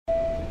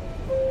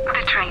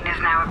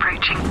now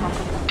approaching.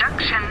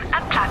 Junction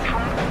at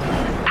platform.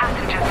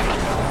 Passengers.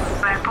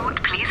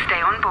 Airport, please stay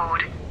on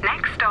board.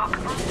 Next stop,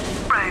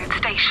 road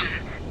station.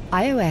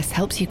 iOS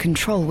helps you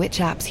control which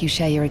apps you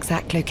share your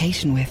exact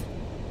location with.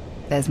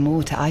 There's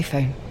more to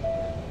iPhone.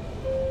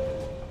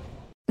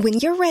 When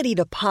you're ready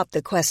to pop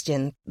the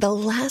question, the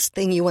last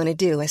thing you want to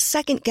do is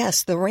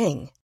second-guess the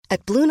ring.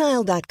 At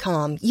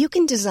BlueNile.com, you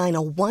can design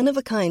a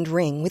one-of-a-kind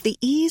ring with the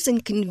ease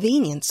and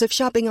convenience of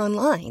shopping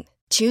online.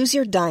 Choose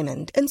your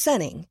diamond and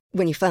setting.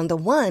 When you find the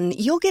one,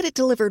 you'll get it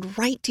delivered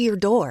right to your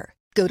door.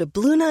 Go to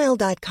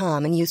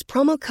BlueNile.com and use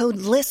promo code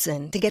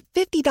LISTEN to get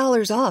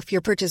 $50 off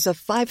your purchase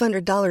of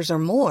 $500 or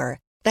more.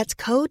 That's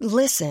code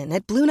LISTEN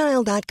at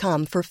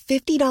BlueNile.com for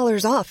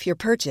 $50 off your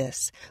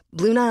purchase.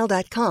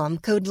 BlueNile.com,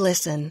 code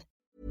LISTEN.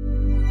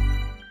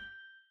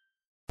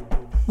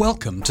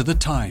 Welcome to The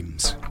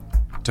Times.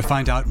 To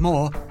find out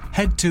more,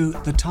 head to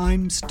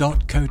thetimes.co.uk.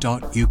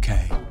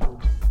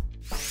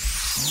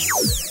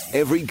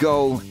 Every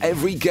goal,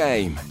 every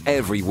game,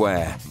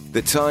 everywhere.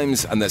 The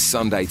Times and the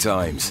Sunday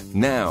Times,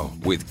 now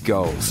with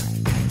goals.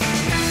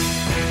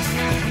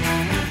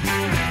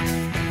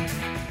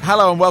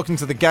 Hello and welcome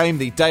to The Game,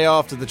 the day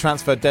after the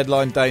transfer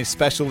deadline day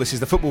special. This is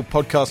the football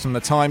podcast from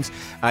The Times.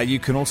 You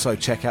can also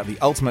check out the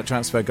ultimate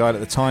transfer guide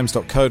at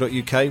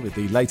thetimes.co.uk with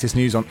the latest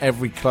news on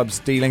every club's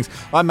dealings.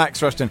 I'm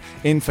Max Rushton,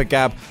 in for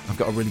Gab. I've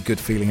got a really good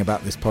feeling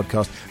about this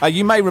podcast.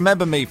 You may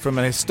remember me from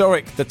an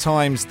historic The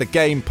Times, The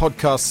Game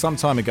podcast some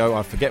time ago,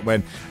 I forget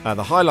when,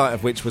 the highlight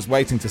of which was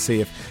waiting to see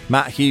if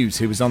Matt Hughes,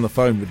 who was on the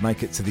phone, would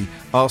make it to the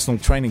Arsenal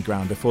training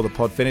ground before the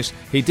pod finished.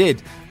 He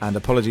did, and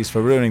apologies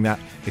for ruining that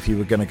if you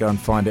were going to go and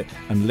find it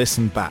and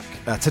listen back.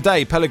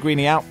 Today,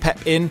 Pellegrini out,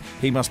 Pep in.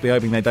 He must be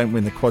hoping they don't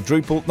win the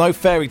quadruple. No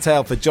fairy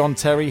tale for John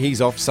Terry.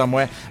 He's off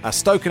somewhere.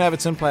 Stoke and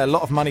Everton play a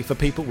lot of money for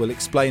people. We'll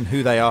explain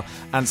who they are.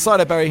 And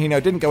Saido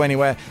Berahino didn't go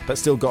anywhere, but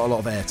still got a lot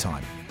of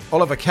airtime.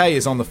 Oliver Kay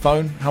is on the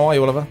phone. How are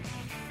you, Oliver?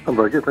 I'm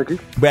very good, thank you.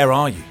 Where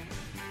are you?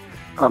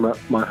 I'm at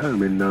my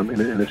home in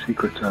a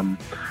secret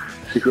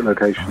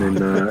location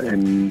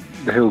in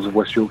the hills of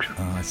West Yorkshire.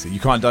 Oh, I see. You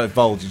can't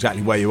divulge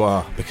exactly where you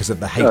are because of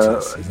the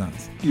haters, is that?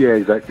 Yeah,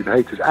 exactly. The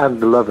haters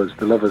and the lovers.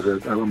 The lovers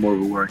are more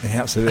of a worry.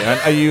 Yeah, absolutely. And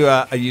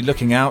are you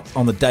looking out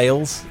on the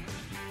Dales?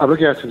 I'm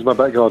looking out into my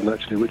back garden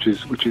actually, which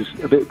is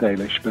a bit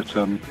Danish, but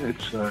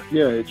it's a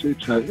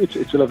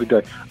lovely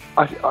day.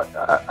 As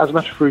a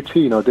matter of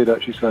routine, I did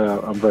actually say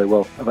I'm very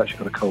well. I've actually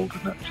got a cold,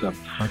 and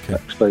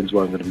that explains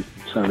why I'm going to be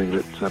sounding a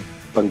bit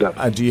bunged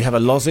up. Do you have a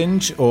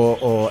lozenge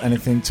or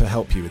anything to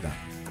help you with that?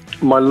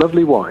 My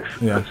lovely wife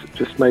has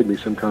just made me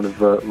some kind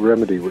of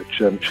remedy, which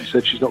she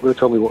said she's not going to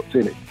tell me what's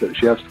in it, but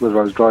she asked whether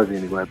I was driving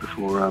anywhere this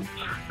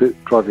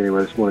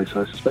morning,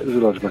 so I suspect there's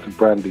a large amount of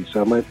brandy,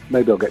 so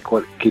maybe I'll get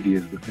quite giddy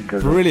as the thing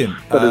goes on. Brilliant.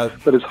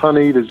 But there's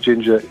honey, there's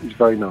ginger, it's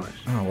very nice.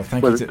 Oh, well,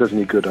 thank Whether you. it does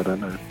any good, I don't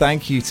know.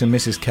 Thank you to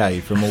Mrs. K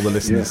from all the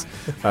listeners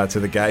to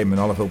The Game, and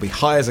Oliver will be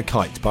high as a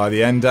kite by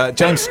the end.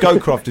 James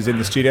Scowcroft is in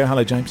the studio.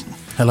 Hello, James.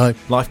 Hello.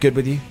 Life good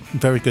with you?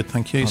 Very good,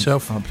 thank you.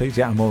 Yourself? I'm pleased.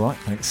 Yeah, I'm all right,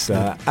 thanks.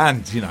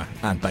 And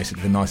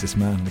basically the nicest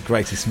man, the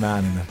greatest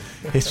man in the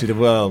history of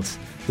the world,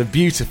 the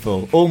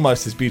beautiful,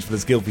 almost as beautiful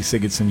as Gylfi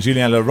Sigurdsson,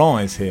 Julien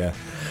Laurent is here.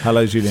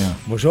 Hello, Julien.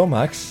 Bonjour,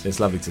 Max. It's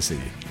lovely to see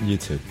you. You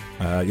too.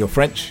 You're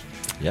French?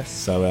 Yes.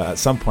 So at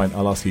some point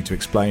I'll ask you to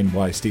explain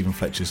why Stephen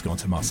Fletcher's gone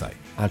to Marseille.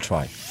 I'll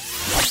try.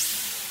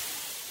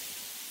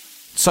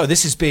 So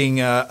this is being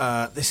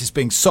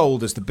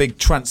sold as the big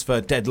transfer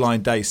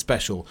deadline day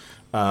special,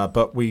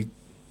 but we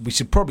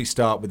should probably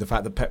start with the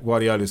fact that Pep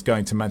Guardiola is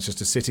going to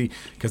Manchester City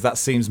because that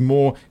seems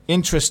more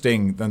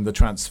interesting than the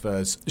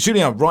transfers.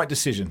 Julien, right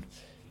decision?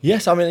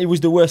 Yes, I mean, it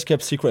was the worst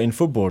kept secret in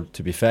football,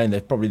 to be fair,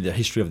 and probably the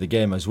history of the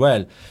game as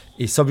well.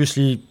 It's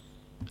obviously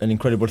an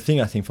incredible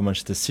thing, I think, for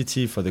Manchester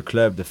City, for the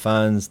club, the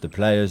fans, the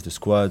players, the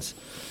squads,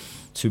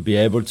 to be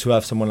able to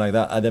have someone like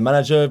that. The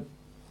manager,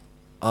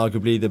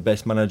 arguably the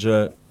best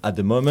manager at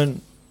the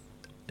moment,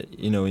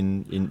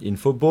 in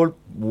football,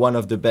 one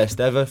of the best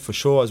ever, for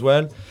sure, as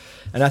well.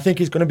 And I think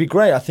he's going to be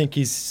great. I think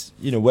he's,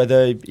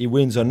 whether he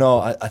wins or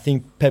not, I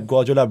think Pep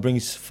Guardiola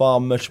brings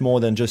far much more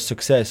than just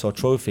success or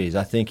trophies.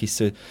 I think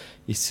it's a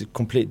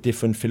complete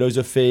different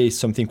philosophy. It's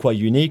something quite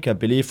unique, I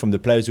believe, from the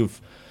players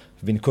who've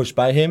been coached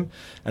by him.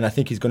 And I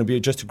think it's going to be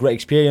just a great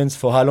experience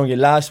for how long it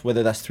lasts,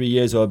 whether that's 3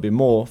 years or a bit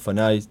more. For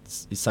now,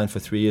 he's signed for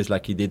 3 years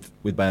like he did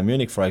with Bayern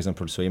Munich, for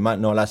example. So he might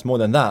not last more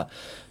than that.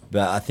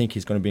 But I think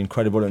it's going to be an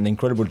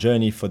incredible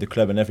journey for the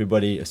club and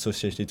everybody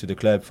associated to the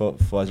club for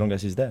as long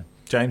as he's there.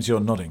 James, you're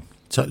nodding.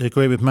 Totally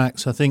agree with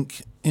Max. I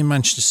think in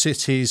Manchester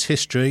City's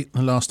history,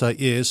 the last 8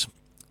 years,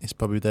 it's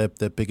probably their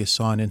biggest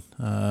signing.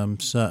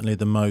 Certainly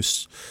the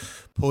most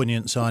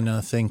poignant signing,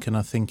 I think. And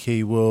I think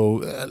he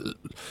will...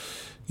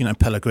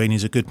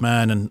 Pellegrini's a good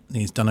man and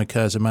he's done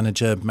okay as a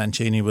manager.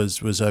 Mancini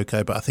was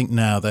okay, but I think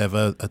now they have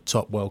a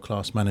top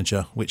world-class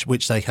manager,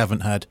 which they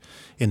haven't had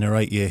in their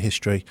 8-year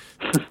history.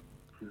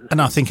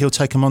 And I think he'll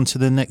take them on to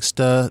the next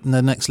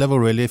level,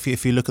 really.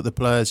 If you look at the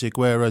players,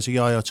 Aguero's,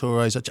 Yaya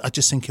Touré's, I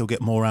just think he'll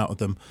get more out of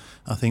them.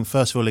 I think,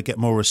 first of all, he'll get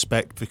more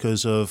respect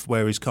because of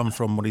where he's come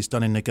from, what he's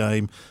done in the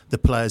game, the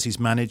players he's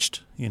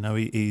managed.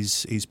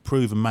 He's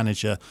proven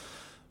manager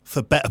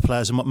for better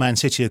players than what Man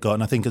City have got.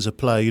 And I think as a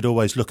player, you'd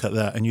always look at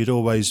that and you'd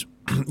always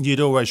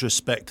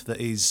respect that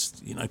he's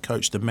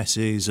coached the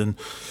Messis and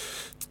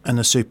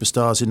the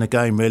superstars in the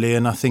game, really.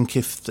 And I think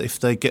if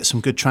they get some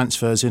good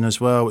transfers in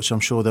as well, which I'm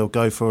sure they'll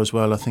go for as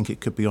well, I think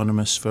it could be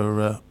ominous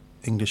for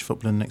English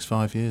football in the next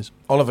 5 years.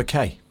 Oliver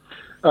Kay.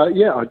 I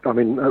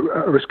mean,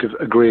 at risk of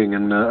agreeing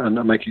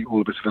and making all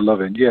a bit of a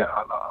love-in,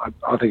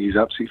 I think he's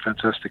absolutely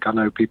fantastic. I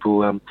know people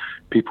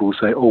will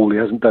say, he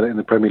hasn't done it in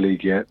the Premier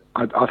League yet.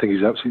 I think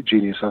he's absolute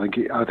genius. I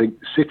think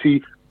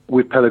City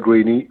with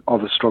Pellegrini are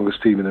the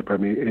strongest team in the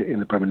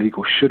Premier League,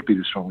 or should be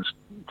the strongest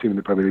team in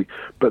the Premier League.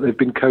 But they've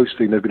been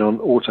coasting. They've been on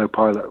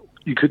autopilot.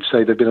 You could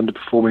say they've been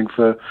underperforming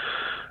for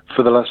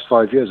the last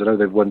 5 years. I know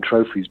they've won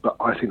trophies, but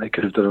I think they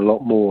could have done a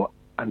lot more.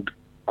 And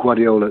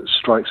Guardiola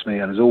strikes me,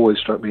 and has always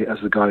struck me, as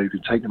the guy who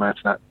can take them out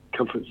of that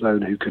comfort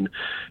zone, who can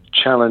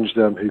challenge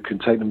them, who can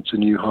take them to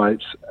new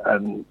heights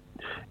and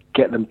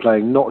get them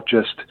playing not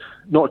just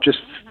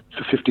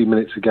for 15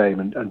 minutes a game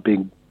and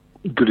being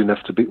good enough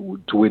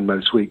to win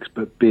most weeks,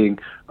 but being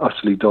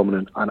utterly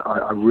dominant. And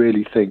I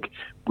really think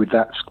with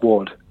that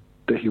squad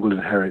that he will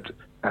inherit,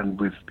 and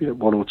with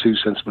one or two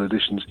sensible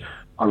additions,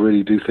 I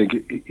really do think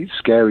it's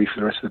scary for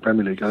the rest of the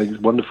Premier League. I think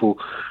it's wonderful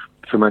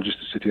for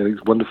Manchester City. I think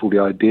it's wonderful, the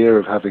idea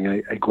of having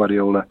a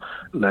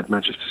Guardiola-led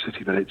Manchester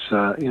City, but it's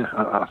I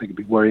think it'd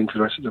be worrying for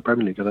the rest of the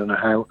Premier League. I don't know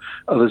how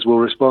others will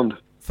respond.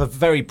 For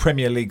very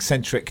Premier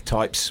League-centric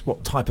types,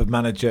 what type of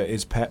manager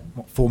is Pep?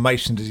 What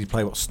formation does he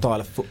play? What style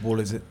of football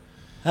is it?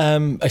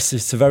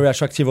 It's a very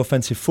attractive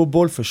offensive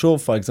football, for sure.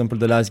 For example,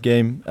 the last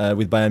game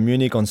with Bayern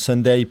Munich on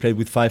Sunday, he played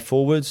with 5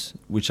 forwards,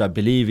 which I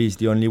believe is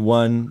the only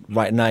one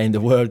right now in the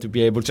world to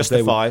be able to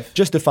play with.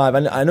 Just the 5.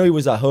 And I know he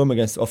was at home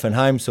against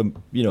Hoffenheim, so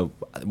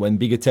when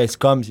bigger test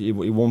comes, he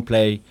won't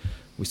play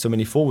with so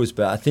many forwards.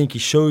 But I think he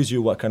shows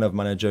you what kind of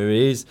manager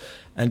he is.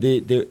 And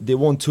they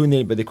won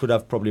 2-0, but they could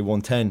have probably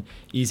won 10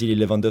 easily.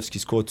 Lewandowski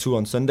scored 2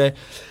 on Sunday.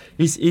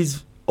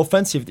 He's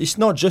offensive. It's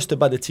not just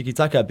about the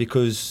tiki-taka,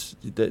 because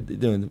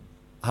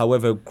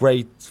however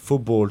great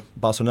football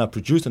Barcelona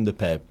produced under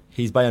Pep,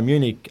 his Bayern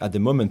Munich at the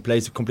moment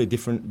plays a completely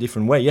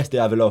different way. Yes, they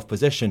have a lot of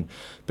possession,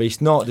 but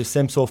it's not the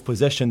same sort of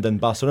possession than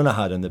Barcelona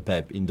had under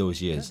Pep in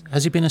those years.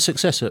 Has he been a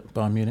success at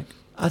Bayern Munich?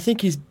 I think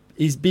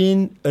he's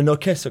been an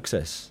okay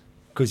success,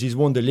 because he's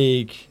won the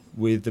league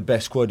with the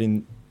best squad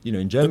in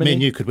Germany. But me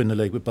and you could win the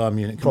league with Bayern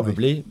Munich,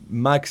 probably.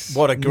 Max,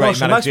 what a great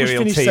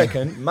managerial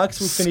team. Max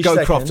will finish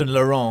second. Scowcroft and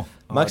Laurent.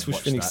 Max will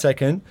finish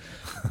second.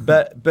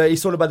 But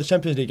it's all about the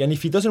Champions League, and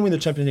if he doesn't win the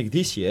Champions League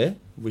this year,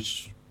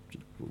 which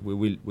we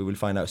will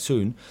find out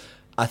soon,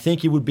 I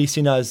think it would be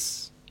seen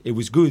as it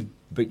was good,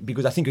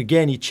 because I think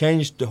again he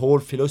changed the whole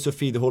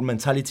philosophy, the whole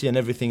mentality, and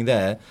everything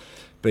there.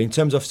 But in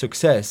terms of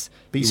success,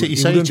 you say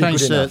he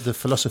changed the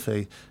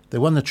philosophy. They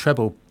won the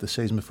treble the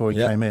season before he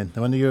came in. They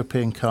won the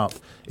European Cup.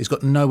 He's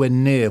got nowhere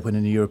near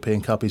winning the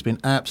European Cup. He's been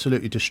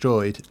absolutely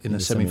destroyed in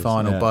the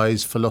semi-final by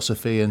his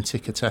philosophy and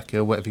tiki-taka,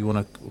 or whatever you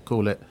want to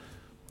call it.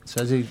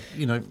 So he,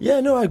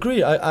 Yeah, no, I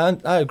agree.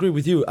 I agree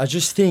with you. I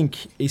just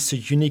think it's a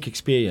unique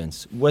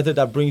experience, whether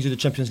that brings you the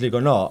Champions League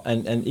or not.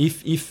 And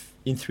if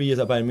in 3 years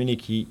at Bayern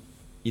Munich he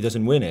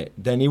doesn't win it,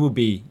 then it would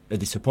be a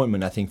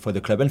disappointment, I think, for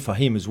the club and for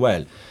him as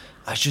well.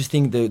 I just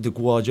think the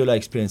Guardiola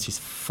experience is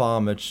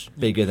far much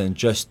bigger than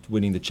just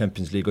winning the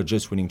Champions League or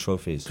just winning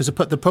trophies. Because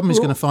the problem he's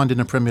going to find in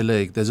the Premier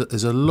League,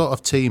 there's a lot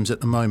of teams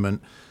at the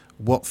moment,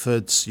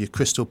 Watford's, your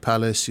Crystal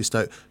Palace, your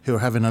Stoke, who are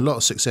having a lot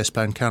of success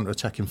playing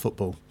counter-attacking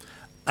football.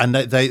 And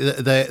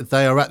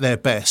they are at their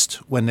best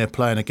when they're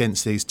playing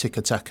against these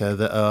tiki-taka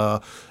that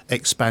are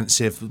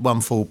expansive.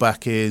 One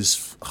full-back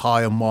is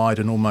high and wide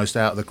and almost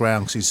out of the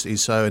ground because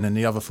he's so, and then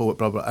the other forward,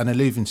 blah, blah, and they're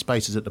leaving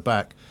spaces at the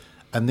back.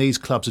 And these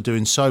clubs are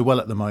doing so well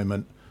at the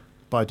moment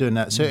by doing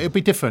that. So it'd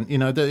be different.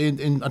 I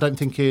don't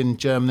think in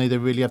Germany they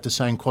really have the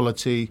same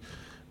quality,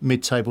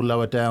 mid-table,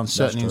 lower down.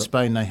 Certainly in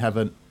Spain they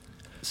haven't.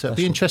 So it'd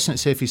be interesting to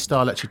see if his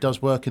style actually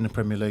does work in the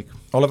Premier League.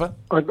 Oliver?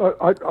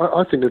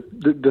 I think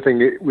that the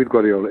thing with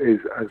Guardiola is,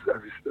 as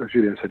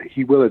Julian said,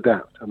 he will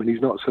adapt. I mean,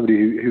 he's not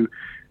somebody who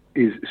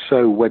is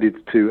so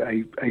wedded to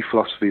a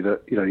philosophy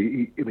that,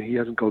 he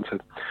hasn't gone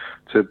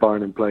to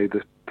Bayern and played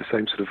the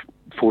same sort of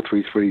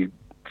 4-3-3,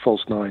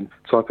 false 9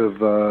 type of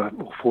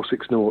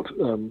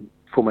 4-6-0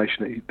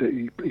 formation that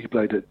he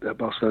played at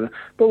Barcelona.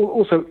 But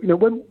also,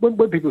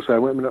 when people say, I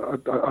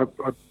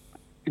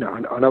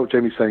know what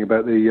Jamie's saying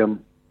about the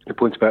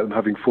point about them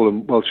having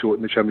fallen well short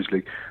in the Champions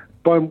League.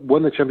 Bayern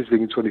won the Champions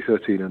League in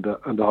 2013 under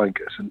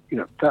Heinkes, and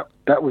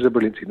that was a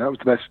brilliant team. That was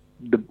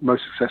the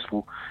most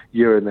successful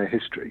year in their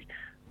history.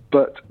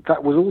 But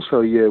that was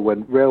also a year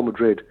when Real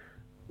Madrid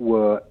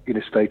were in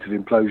a state of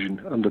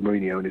implosion under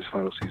Mourinho in his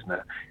final season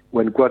there.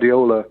 When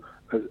Guardiola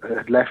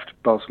had left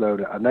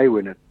Barcelona and they were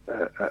in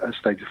a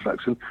state of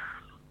flux. And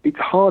it's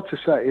hard to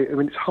say. I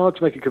mean, it's hard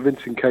to make a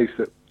convincing case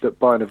that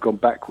Bayern have gone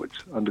backwards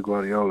under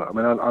Guardiola. I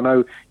mean, I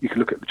know you can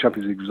look at the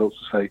Champions League results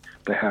and say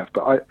they have,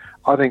 but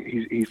I think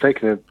he's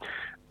taken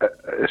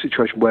a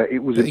situation where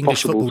it was the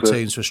English impossible football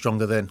teams were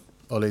stronger then,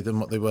 Ollie, than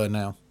what they were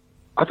now.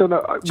 I don't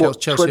know.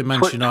 Chelsea and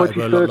Manchester United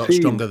were a lot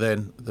stronger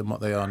then than what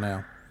they are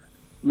now.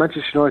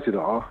 Manchester United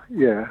are,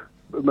 yeah.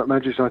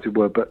 Manchester United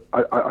were, but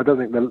I don't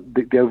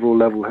think the overall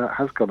level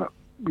has gone up,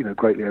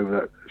 greatly over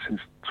that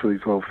since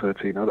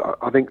 2012-13.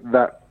 I think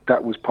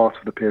that was part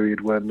of the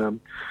period when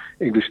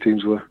English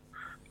teams were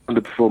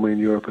underperforming in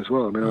Europe as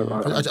well. I mean,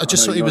 I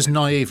just thought he was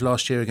naive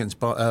last year against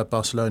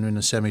Barcelona in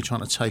the semi,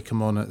 trying to take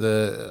them on at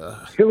the.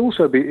 He'll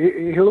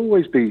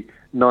always be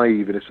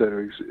naive in a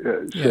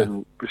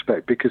certain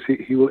respect, because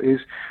his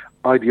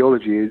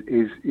ideology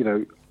is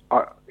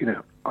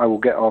I will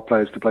get our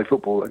players to play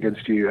football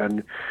against you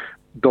and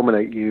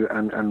dominate you,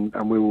 and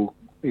we will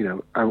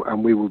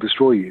and we will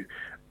destroy you.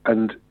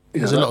 And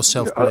there's a lot of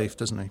self-belief,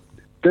 doesn't he?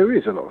 There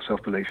is a lot of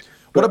self-belief.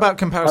 What about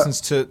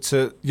comparisons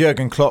to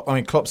Jurgen Klopp? I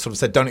mean, Klopp sort of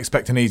said, don't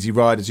expect an easy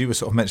ride, as you were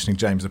sort of mentioning,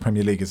 James. The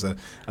Premier League is a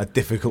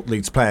difficult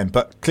league to play in,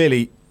 but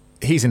clearly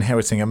he's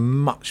inheriting a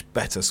much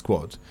better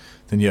squad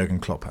than Jurgen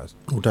Klopp has.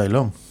 All day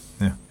long.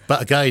 Yeah.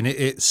 But again,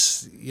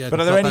 it's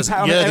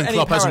Jurgen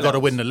Klopp hasn't got to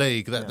win the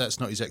league. That's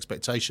not his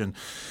expectation.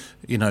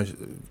 I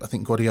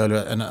think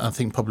Guardiola, and I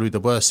think probably the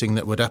worst thing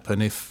that would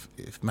happen if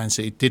Man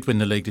City did win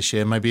the league this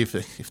year, maybe if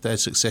they had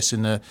success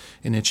in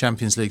the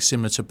Champions League,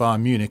 similar to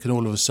Bayern Munich, and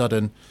all of a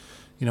sudden,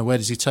 where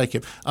does he take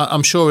him?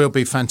 I'm sure he'll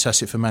be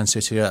fantastic for Man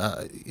City.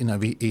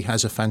 He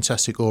has a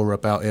fantastic aura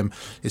about him.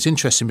 It's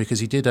interesting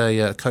because he did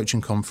a coaching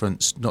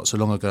conference not so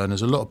long ago, and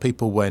there's a lot of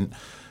people went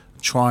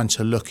trying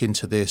to look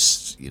into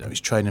this,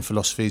 his training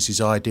philosophies, his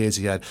ideas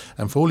he had.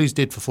 And for all he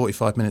did for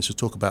 45 minutes was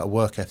talk about a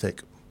work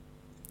ethic,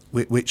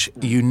 which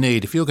you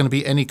need. If you're going to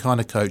be any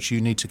kind of coach,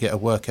 you need to get a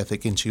work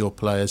ethic into your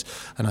players.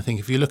 And I think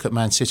if you look at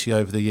Man City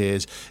over the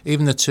years,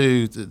 even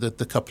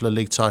the couple of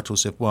league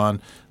titles they've won,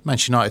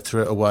 Manchester United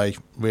threw it away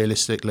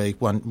realistically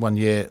one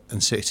year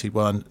and City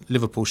won.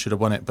 Liverpool should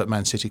have won it, but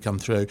Man City come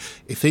through.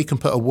 If he can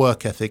put a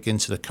work ethic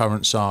into the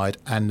current side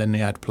and then they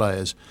add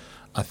players,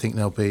 I think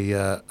they'll be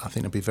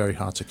very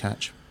hard to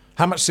catch.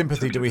 How much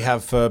sympathy do we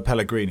have for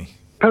Pellegrini?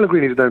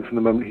 Pellegrini's known from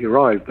the moment he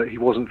arrived that he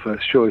wasn't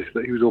first choice,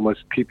 that he was almost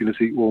keeping the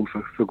seat warm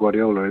for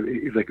Guardiola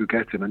if they could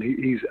get him, and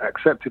he's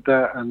accepted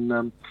that.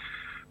 And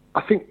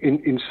I think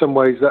in some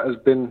ways that has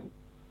been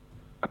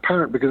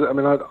apparent, because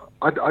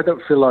I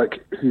don't feel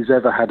like he's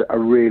ever had a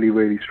really,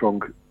 really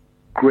strong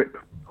grip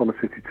on the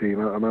City team.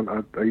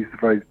 I used the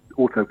phrase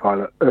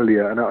autopilot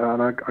earlier, and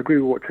I agree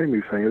with what Jamie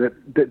was saying.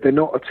 That they're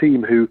not a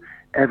team who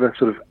ever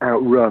sort of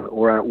outrun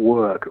or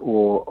outwork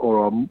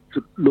or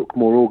look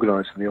more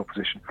organised than the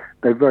opposition.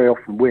 They very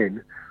often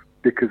win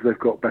because they've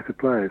got better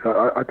players.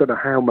 I don't know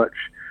how much.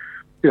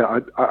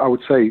 I would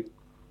say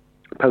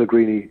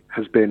Pellegrini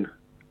has been,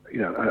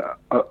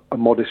 a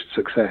modest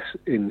success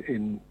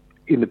in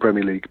the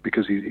Premier League,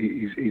 because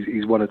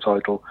he's won a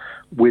title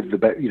with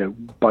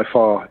by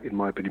far, in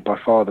my opinion, by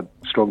far the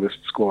strongest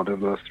squad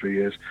over the last 3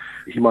 years.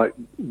 He might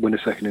win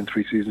a second in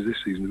 3 seasons this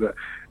season, but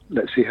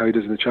let's see how he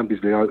does in the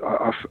Champions League.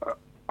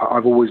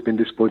 I've always been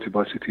disappointed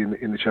by City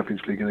in the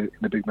Champions League in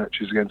the big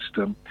matches against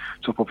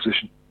top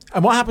opposition.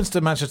 And what happens to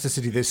Manchester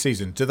City this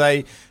season?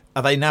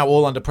 Are they now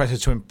all under pressure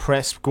to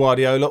impress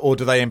Guardiola, or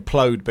do they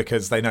implode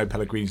because they know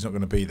Pellegrini's not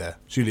going to be there?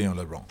 Julien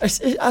Laurent.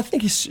 I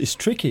think it's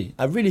tricky.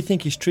 I really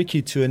think it's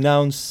tricky to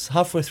announce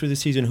halfway through the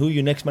season who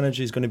your next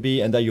manager is going to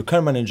be, and that your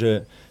current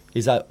manager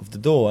is out of the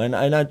door. And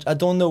I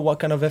don't know what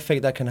kind of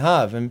effect that can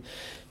have. And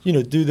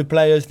do the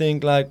players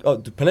think like,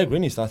 the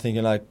Pellegrini start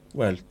thinking like,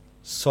 well,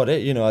 sod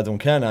it, I don't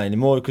care now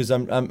anymore because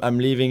I'm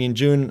leaving in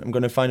June. I'm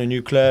going to find a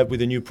new club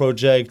with a new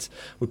project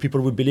where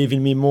people would believe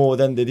in me more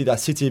than they did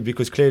at City,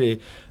 because clearly,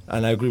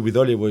 and I agree with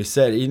Oli what he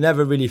said, he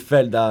never really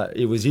felt that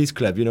it was his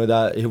club,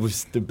 that it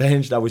was the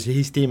bench, that was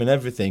his team and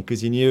everything,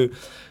 because he knew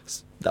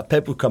that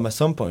Pep would come at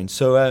some point.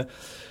 So,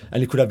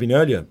 and it could have been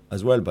earlier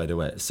as well, by the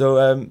way.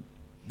 So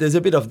there's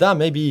a bit of that.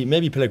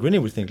 Maybe Pellegrini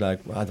would think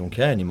like, well, I don't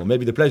care anymore.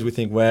 Maybe the players would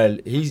think, well,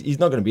 he's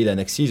not going to be there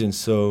next season,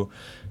 so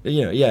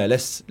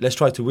let's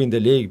try to win the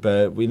league,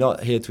 but we're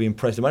not here to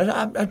impress them.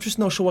 I'm just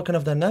not sure what kind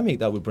of dynamic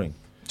that would bring.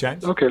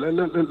 James? Okay,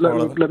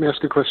 let me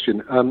ask a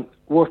question. Do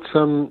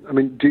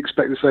you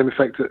expect the same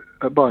effect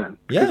at Bayern?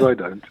 Because I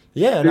don't.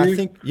 Yeah, and I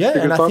think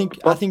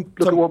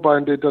look at what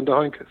Bayern did under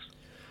Heinkes.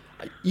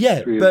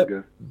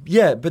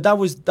 But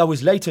that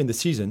was later in the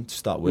season to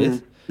start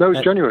with. No, it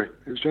was January.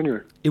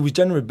 It was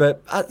January,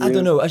 but I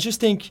don't know. I just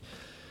think,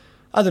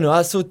 I don't know.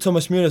 I saw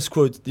Thomas Müller's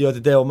quote the other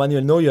day, or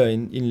Manuel Neuer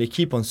in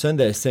L'Equipe on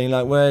Sunday, saying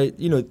like, well,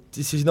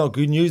 this is not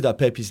good news that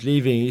Pep is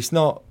leaving. It's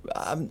not.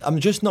 I'm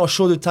just not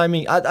sure the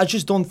timing. I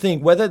just don't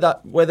think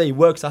whether he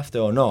works after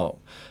or not.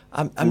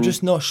 I'm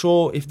just not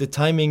sure if the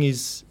timing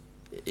is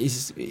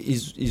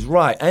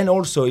right, and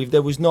also if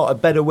there was not a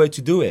better way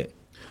to do it.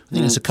 I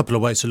think there's a couple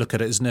of ways to look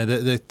at it, isn't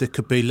there? There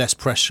could be less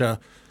pressure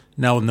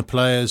now on the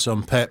players,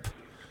 on Pep.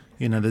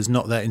 There's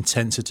not that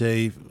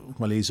intensity.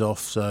 Well, he's off,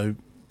 so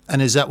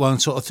And is that one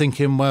sort of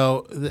thinking,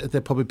 well,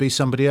 there'll probably be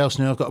somebody else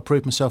now, I've got to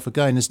prove myself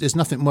again? There's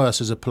nothing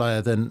worse as a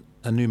player than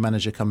a new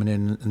manager coming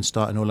in and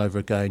starting all over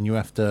again. You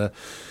have to,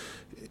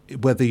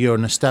 whether you're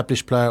an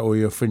established player or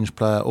you're a fringe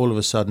player, all of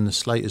a sudden the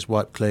slate is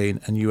wiped clean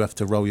and you have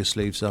to roll your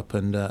sleeves up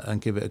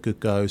and give it a good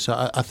go.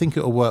 So I think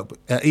it will work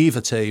at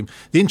either team.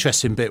 The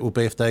interesting bit will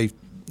be if they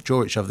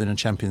draw each other in a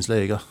Champions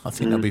League. I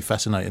think that'll be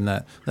fascinating.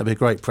 That'll be a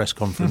great press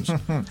conference.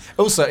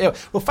 Also,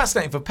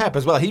 fascinating for Pep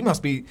as well.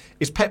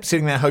 Is Pep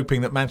sitting there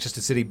hoping that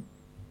Manchester City,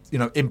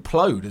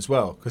 implode as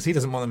well? Because he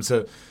doesn't want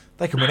them to.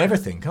 They can win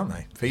everything, can't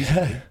they?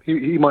 Feasibly.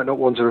 He might not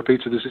want to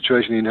repeat the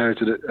situation he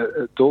inherited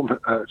at Dortmund,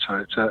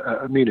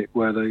 at Munich,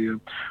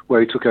 where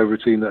he took over a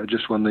team that had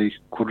just won the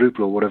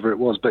quadruple or whatever it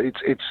was. But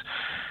it's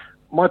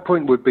my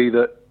point would be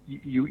that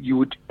you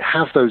would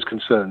have those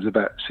concerns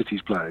about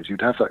City's players.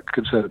 You'd have that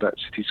concern about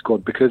City's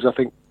squad because I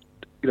think,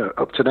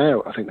 up to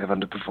now, I think they've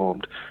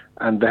underperformed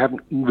and they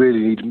haven't really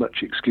needed much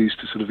excuse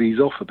to sort of ease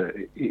off a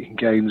bit in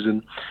games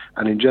and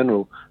in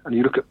general. And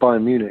you look at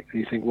Bayern Munich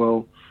and you think,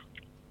 well,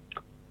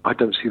 I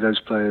don't see their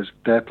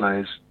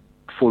players,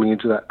 falling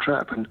into that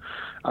trap. And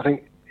I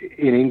think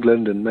in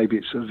England, and maybe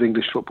it's sort of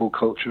English football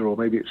culture, or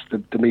maybe it's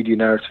the media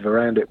narrative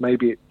around it,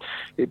 maybe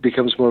it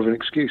becomes more of an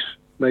excuse.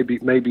 Maybe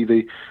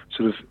the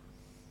sort of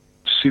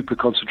super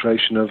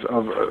concentration of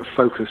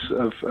focus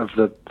of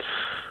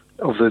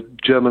the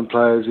German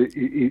players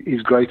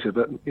is greater,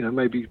 but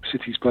maybe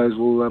City's players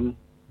will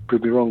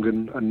prove me wrong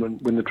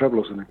and win the treble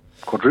or something.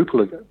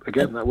 Quadruple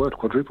again, that word,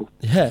 quadruple.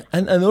 Yeah,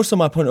 and also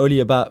my point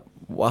earlier about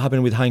what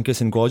happened with Heinkes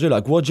and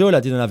Guardiola.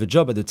 Guardiola didn't have a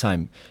job at the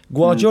time.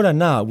 Guardiola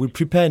now will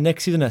prepare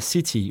next season at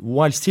City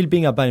while still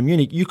being at Bayern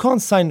Munich. You can't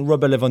sign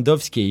Robert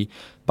Lewandowski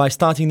by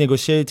starting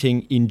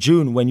negotiating in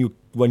June when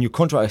your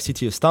contract at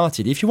City has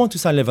started. If you want to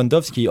sign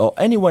Lewandowski or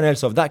anyone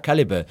else of that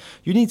caliber,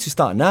 you need to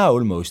start now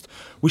almost,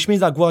 which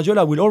means that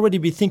Guardiola will already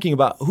be thinking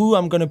about who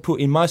I'm going to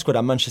put in my squad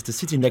at Manchester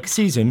City next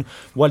season,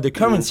 while the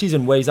current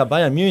season where he's at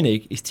Bayern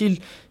Munich is still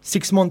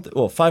 6 months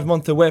or 5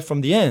 months away from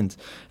the end.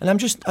 And I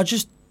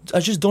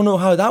just don't know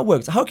how that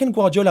works. How can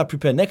Guardiola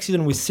prepare next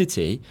season with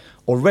City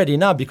already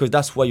now? Because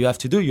that's what you have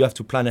to do. You have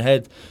to plan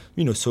ahead,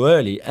 so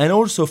early, and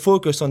also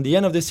focus on the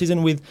end of the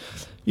season with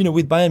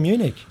Bayern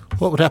Munich.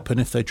 What would happen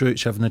if they drew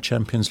each other in the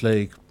Champions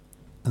League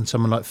and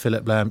someone like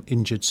Philip Lahm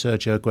injured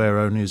Sergio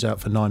Aguero and he was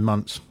out for 9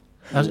 months?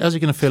 How's he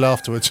going to feel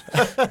afterwards?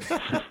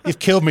 You've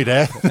killed me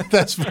there.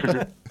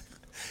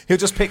 He'll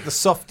just pick the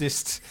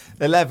softest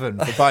 11.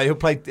 He'll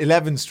play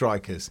 11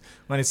 strikers.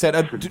 When he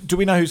said, do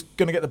we know who's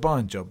going to get the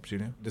Bayern job? Do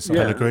you know?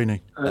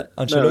 Pellegrini.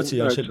 Ancelotti.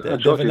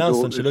 They've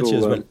announced Ancelotti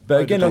as well.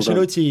 But again,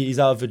 Ancelotti is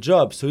out of a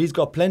job, so he's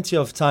got plenty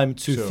of time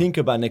to think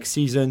about next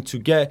season, to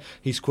get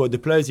his squad, the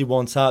players he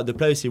wants out, the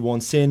players he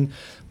wants in,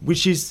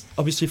 which is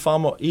obviously far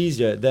more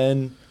easy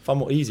than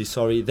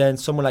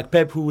someone like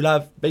Pep, who will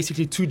have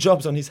basically 2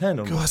 jobs on his hand.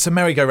 God, it's a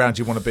merry-go-round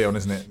you want to be on,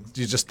 isn't it?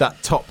 You're just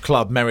that top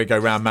club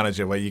merry-go-round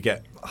manager where you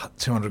get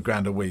 200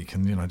 grand a week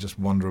and just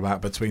wander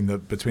about between the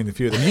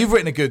few of them. You've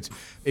written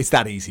it's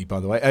that easy, by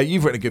the way.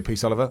 You've written a good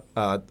piece, Oliver,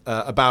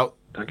 about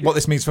what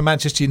this means for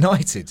Manchester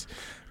United.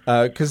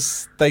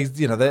 Because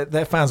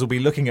their fans will be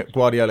looking at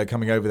Guardiola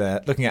coming over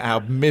there, looking at how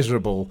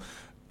miserable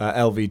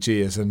LVG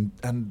is, and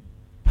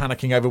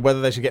panicking over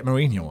whether they should get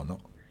Mourinho or not.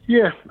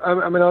 Yeah,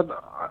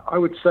 I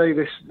would say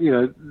this.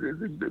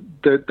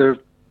 There,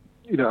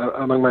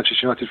 among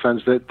Manchester United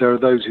fans, there are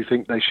those who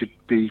think they should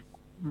be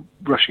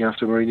rushing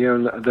after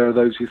Mourinho, and there are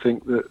those who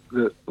think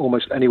that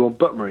almost anyone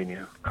but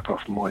Mourinho,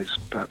 apart from Moyes,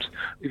 perhaps.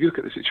 If you look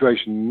at the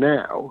situation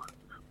now,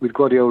 with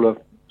Guardiola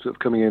sort of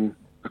coming in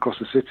across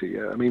the city,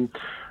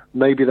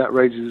 maybe that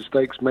raises the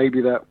stakes.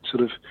 Maybe that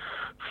sort of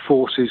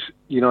forces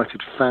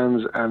United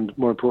fans and,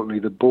 more importantly,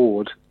 the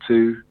board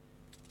to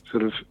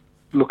sort of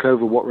look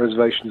over what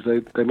reservations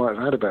they might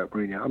have had about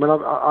Mourinho.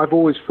 I've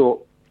always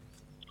thought,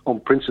 on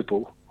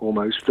principle,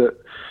 almost, that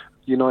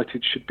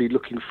United should be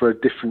looking for a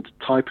different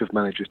type of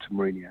manager to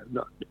Mourinho.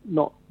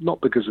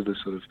 Not because of the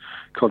sort of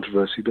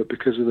controversy, but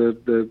because of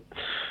the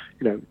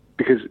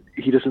because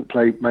he doesn't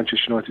play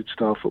Manchester United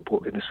style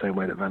football in the same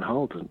way that Van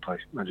Gaal doesn't play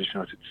Manchester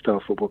United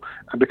style football,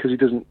 and because he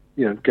doesn't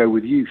go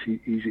with youth.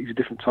 He's a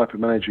different type of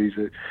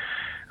manager.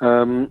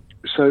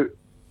 So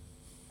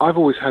I've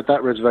always had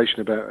that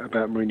reservation about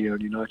Mourinho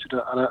and United,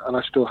 and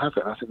I still have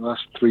it. I think the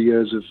last 3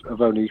 years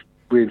have only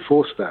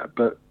reinforced that.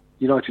 But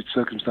United's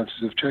circumstances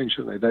have changed,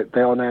 haven't they?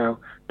 They are now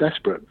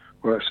desperate,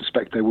 or I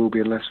suspect they will be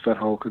unless Van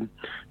Gaal can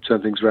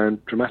turn things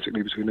around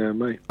dramatically between now and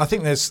May. I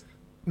think there's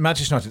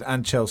Manchester United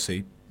and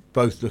Chelsea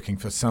both looking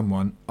for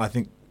someone. I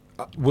think,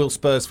 will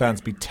Spurs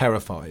fans be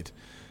terrified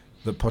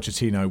that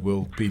Pochettino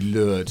will be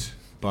lured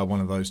by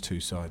one of those two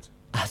sides?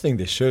 I think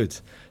they should,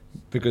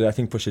 because I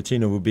think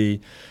Pochettino will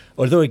be,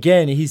 although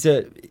again he's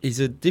a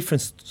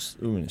different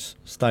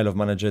style of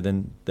manager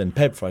than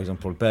Pep, for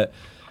example. But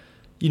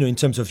in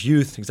terms of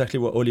youth, exactly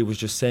what Oli was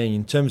just saying,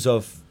 in terms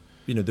of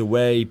the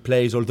way he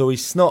plays, although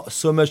it's not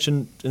so much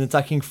an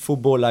attacking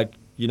football like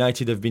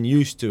United have been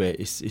used to it.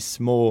 It's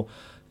more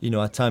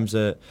at times.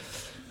 But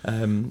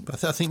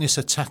I think this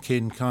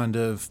attacking kind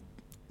of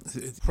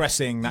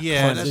pressing that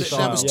Yeah, kind of that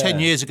style. was 10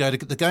 years ago.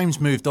 The game's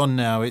moved on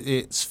now.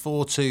 It's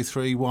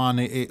 4-2-3-1.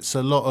 It's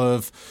a lot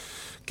of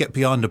get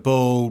behind the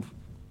ball.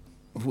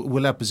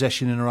 We'll have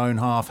possession in our own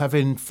half.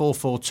 Having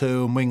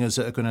 4-4-2 and wingers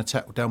that are going to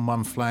attack down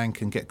one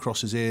flank and get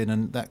crosses in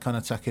and that kind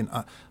of attacking,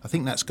 I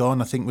think that's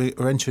gone. I think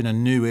we're entering a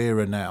new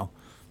era now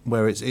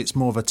where it's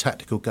more of a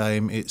tactical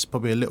game. It's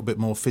probably a little bit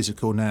more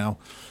physical now.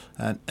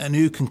 And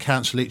who can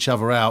cancel each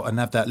other out and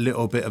have that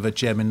little bit of a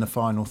gem in the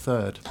final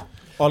third.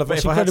 Oliver,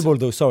 What's incredible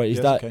though, is Yes,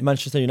 that okay.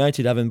 Manchester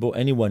United haven't bought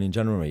anyone in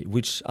January,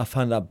 which I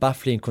found that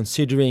baffling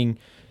considering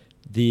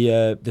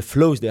the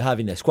flows they have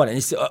in their squad. And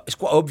it's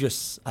quite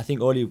obvious, I think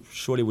Oli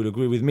surely would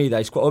agree with me, that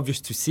it's quite obvious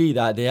to see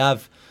that they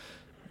have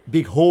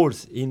big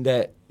holes in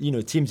their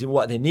teams in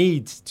what they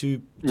need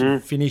to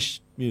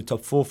finish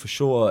top 4 for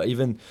sure, or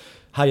even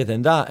higher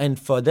than that. And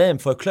for them,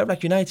 for a club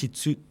like United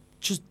to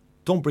just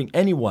don't bring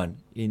anyone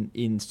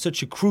in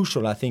such a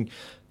crucial, I think,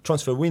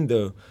 transfer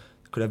window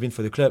could have been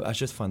for the club, I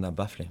just find that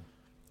baffling.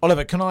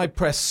 Oliver, can I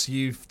press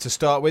you to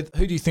start with?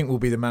 Who do you think will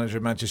be the manager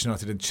of Manchester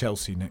United and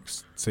Chelsea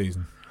next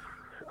season?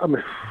 I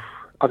mean,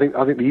 I think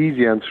the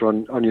easy answer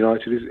on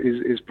United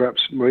is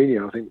perhaps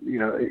Mourinho. I think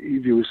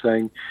Evie was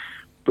saying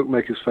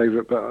bookmakers'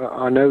 favourite, but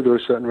I know there are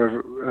certain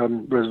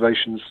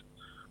reservations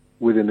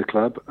within the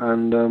club,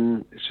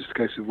 and it's just a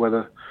case of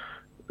whether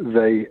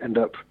they end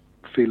up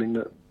feeling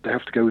that they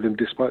have to go with him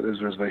despite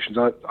those reservations.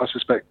 I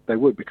suspect they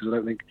would, because I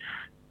don't think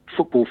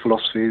football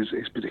philosophy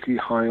is particularly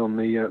high on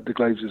the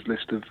Glazers'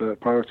 list of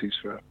priorities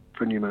for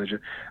a new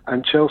manager.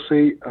 And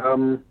Chelsea,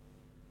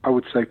 I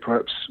would say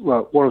perhaps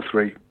one of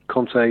three: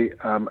 Conte,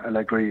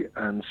 Allegri,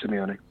 and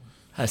Simeone.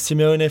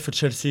 Simeone for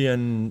Chelsea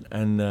and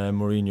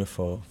Mourinho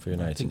for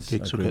United. I think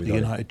Giggs will get the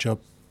United job.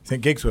 You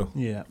think Giggs will?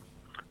 Yeah.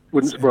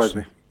 Wouldn't surprise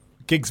me.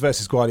 Giggs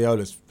versus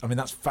Guardiola's. I mean,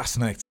 that's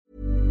fascinating.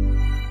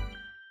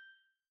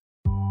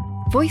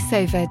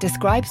 VoiceOver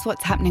describes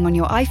what's happening on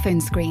your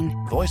iPhone screen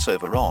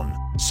VoiceOver on,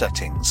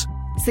 settings,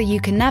 so you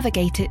can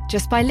navigate it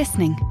just by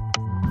listening.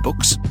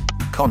 books,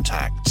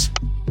 contacts,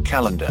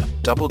 calendar,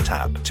 double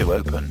tap to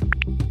open.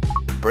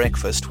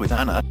 Breakfast with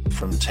Anna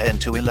from 10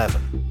 to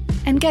 11.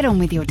 And get on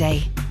with your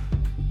day.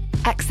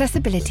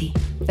 Accessibility.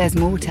 There's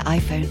more to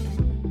iPhone.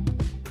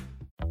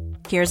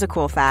 Here's a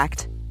cool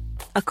fact.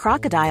 A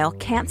crocodile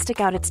can't stick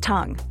out its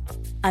tongue.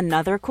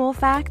 Another cool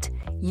fact,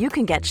 you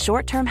can get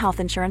short-term health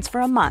insurance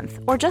for a month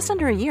or just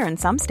under a year in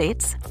some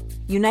states.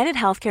 United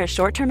Healthcare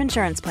short-term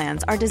insurance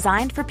plans are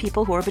designed for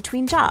people who are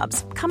between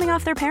jobs, coming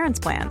off their parents'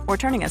 plan, or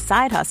turning a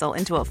side hustle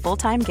into a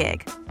full-time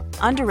gig.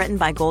 Underwritten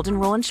by Golden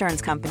Rule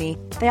Insurance Company,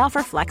 they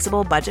offer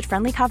flexible,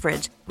 budget-friendly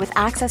coverage with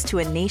access to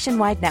a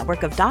nationwide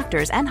network of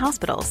doctors and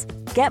hospitals.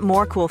 Get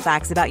more cool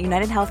facts about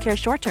United Healthcare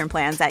short-term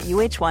plans at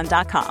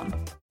uh1.com.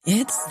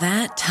 It's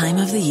that time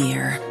of the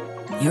year.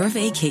 Your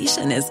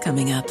vacation is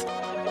coming up.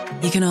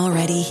 You can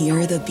already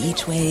hear the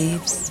beach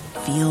waves,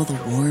 feel the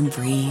warm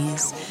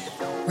breeze,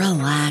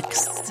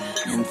 relax,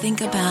 and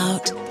think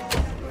about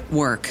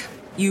work.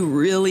 You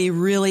really,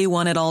 really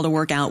want it all to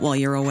work out while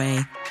you're away.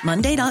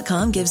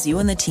 Monday.com gives you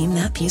and the team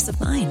that peace of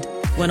mind.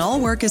 When all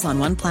work is on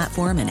one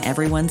platform and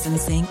everyone's in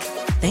sync,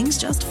 things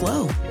just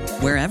flow.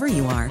 Wherever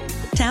you are,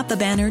 tap the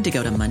banner to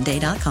go to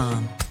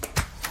Monday.com.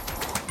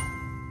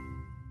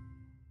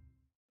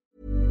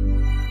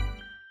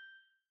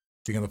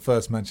 On the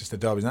first Manchester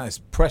derby, that is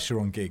pressure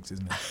on Giggs,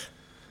 isn't it?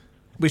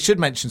 We should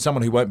mention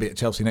someone who won't be at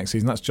Chelsea next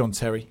season. That's John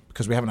Terry,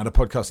 because we haven't had a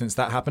podcast since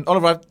that happened.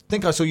 Oliver, I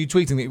think I saw you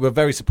tweeting that you were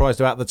very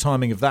surprised about the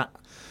timing of that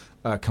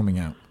coming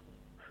out.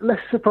 Less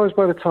surprised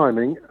by the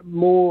timing.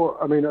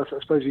 More, I mean, I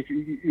suppose you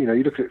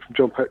look at it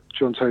from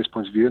John Terry's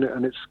point of view,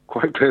 and it's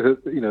quite clear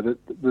that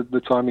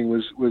the timing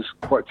was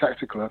quite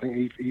tactical. I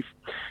think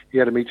he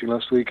had a meeting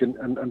last week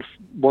and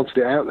wanted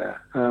it out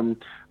there,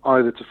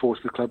 either to force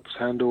the club's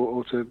hand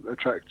or to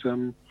attract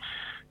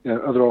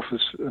other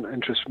offers and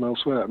interest from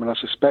elsewhere. I mean, I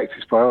suspect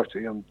his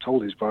priority, I'm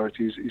told his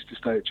priority is to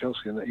stay at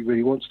Chelsea, and that he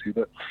really wants to.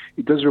 But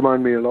it does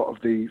remind me a lot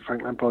of the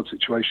Frank Lampard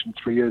situation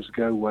 3 years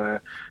ago,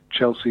 where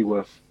Chelsea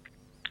were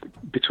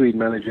between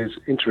managers,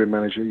 interim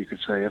manager. You could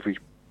say every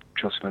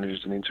Chelsea manager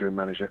is an interim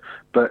manager,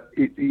 but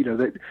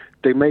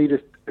they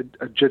made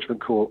a judgment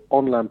call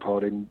on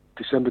Lampard in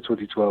December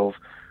 2012,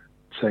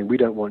 saying we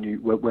don't want you,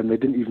 when they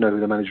didn't even know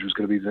who the manager was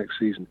going to be the next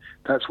season.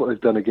 That's what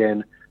they've done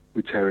again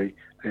with Terry.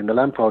 In the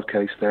Lampard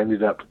case, they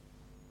ended up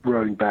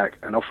rowing back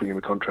and offering him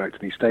a contract,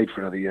 and he stayed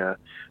for another year,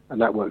 and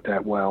that worked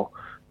out well.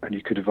 And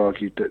you could have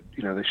argued that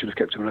they should have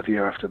kept him another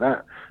year after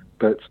that.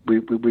 But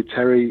with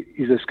Terry,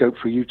 is there scope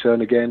for a U-turn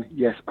again?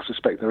 Yes, I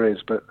suspect there is.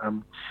 But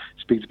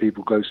speaking to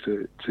people close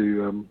to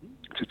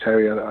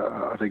Terry,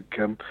 I think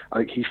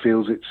he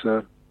feels it's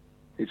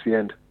the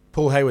end.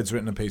 Paul Hayward's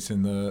written a piece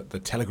in the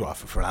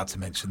Telegraph, if we're allowed to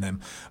mention them.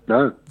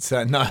 No.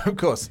 So, no, of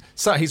course.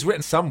 So he's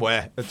written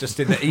somewhere, just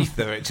in the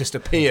ether, it just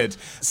appeared,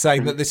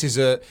 saying that this is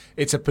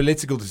it's a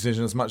political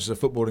decision as much as a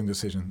footballing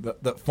decision.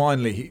 That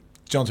finally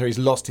John Terry's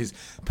lost his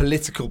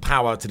political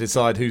power to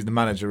decide who the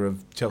manager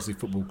of Chelsea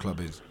Football Club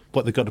is.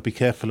 what they've got to be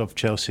careful of,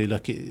 Chelsea,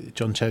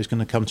 John Terry's going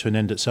to come to an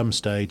end at some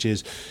stage,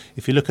 is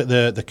if you look at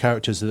the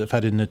characters that they've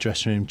had in the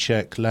dressing room,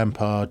 Cech,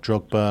 Lampard,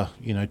 Drogba,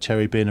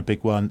 Terry being a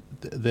big one,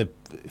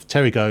 if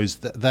Terry goes,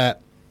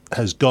 that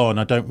has gone.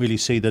 I don't really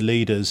see the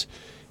leaders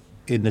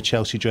in the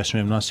Chelsea dressing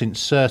room, and I think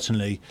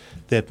certainly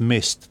they've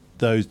missed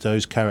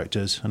those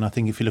characters. And I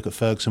think if you look at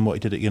Ferguson, what he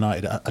did at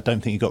United, I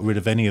don't think he got rid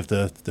of any of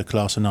the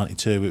class of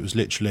 '92.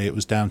 It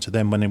was down to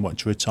them when they wanted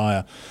to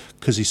retire,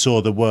 because he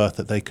saw the worth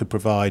that they could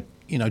provide.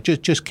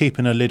 Just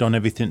keeping a lid on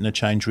everything in the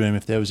change room.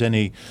 If there was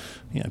any,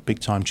 big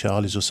time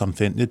Charlies or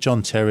something, the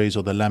John Terrys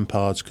or the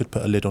Lampards could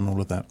put a lid on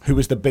all of that. Who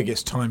was the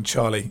biggest time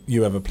Charlie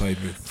you ever played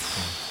with?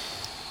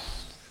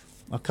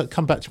 I'll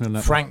come back to me on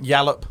that. Frank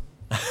Yallop.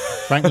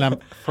 Frank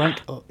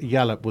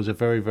Yallop was a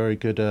very, very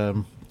good,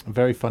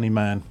 very funny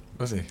man.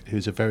 Was he?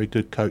 Who's a very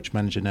good coach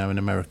manager now in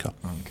America.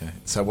 Okay,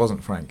 so it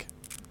wasn't Frank.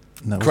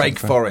 No, Craig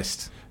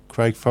Forrest.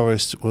 Craig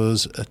Forrest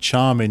was a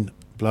charming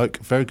bloke,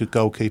 very good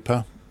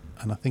goalkeeper,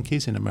 and I think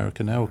he's in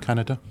America now or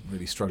Canada.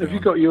 Really struggling. Have you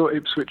got your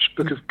Ipswich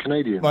Book of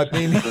Canadians?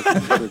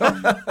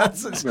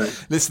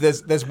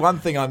 Listen, there's one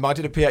thing I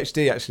did a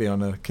PhD actually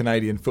on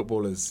Canadian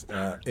footballers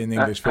in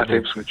English football.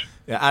 At Ipswich.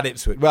 Yeah, at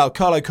Ipswich. Well,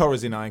 Carlo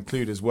Corazin I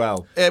include as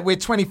well. We're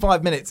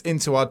 25 minutes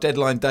into our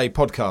Deadline Day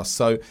podcast,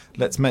 so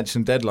let's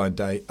mention Deadline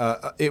Day.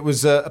 It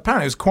was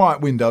apparently it was a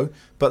quiet window,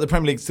 but the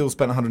Premier League still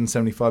spent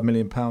 £175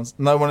 million.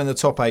 No one in the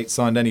top 8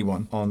 signed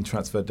anyone on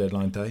Transfer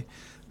Deadline Day.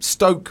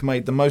 Stoke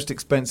made the most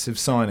expensive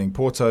signing,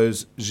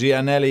 Porto's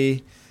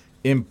Gianelli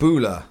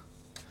Imbula,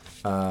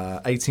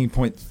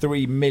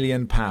 £18.3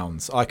 million.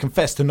 I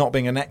confess to not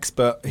being an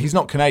expert. He's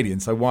not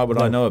Canadian, so why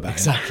would I know about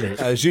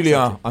him?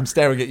 Julien, I'm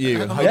staring at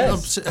you.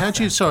 How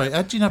do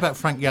you know about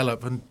Frank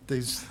Yallop and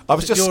these? I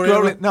was just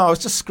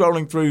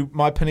scrolling through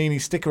my Panini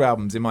sticker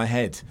albums in my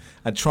head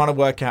and trying to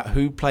work out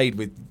who played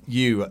with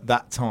you at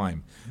that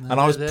time. And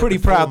I was pretty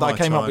proud that I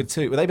came up with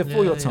 2. Were they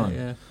before your time?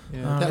 Yeah.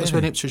 That was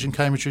when Ipswich and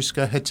Cambridge used to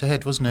go head to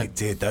head, wasn't it?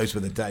 They did. Those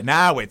were the days.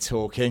 Now we're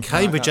talking.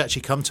 Cambridge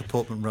actually come to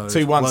Portman Road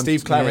 2-1.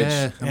 Steve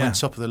Claridge. And went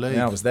top of the league.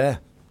 Yeah, I was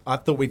there. I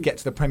thought we'd get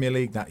to the Premier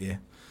League that year.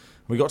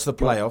 We got to the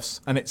playoffs,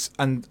 and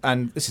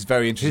this is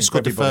very interesting. Who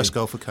scored the first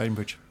goal for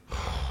Cambridge?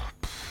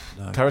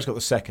 No. Claridge got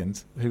the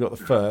second. Who got the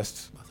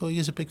first? I thought he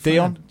was a big fan.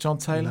 Dion, John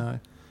Taylor.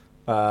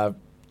 No.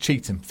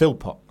 Cheatham,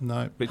 Philpott.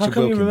 No. Richard How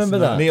come Wilkins. you remember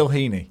that? Neil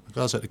Heaney. I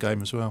was at the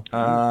game as well.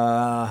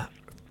 God,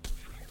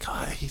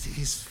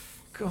 he's.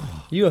 God.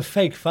 You're a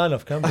fake fan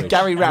of Cambridge.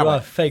 Gary Rowett. You are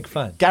a fake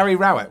fan. Gary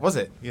Rowett, was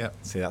it? Yeah.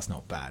 See, that's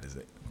not bad, is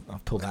it? I'll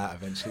pull that out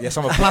eventually. Yes,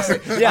 I'm a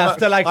plastic.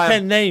 After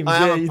 10 names.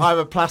 I'm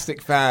a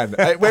plastic fan.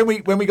 When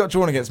we got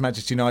drawn against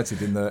Manchester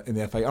United in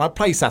the FA, and I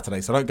play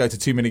Saturday, so I don't go to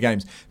too many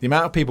games. The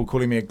amount of people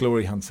calling me a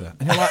glory hunter,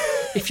 and you're like,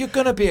 if you're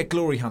going to be a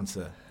glory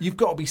hunter, you've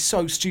got to be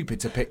so stupid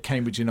to pick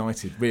Cambridge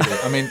United. Really,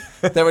 I mean,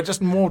 there are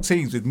just more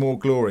teams with more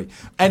glory.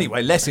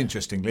 Anyway, less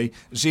interestingly,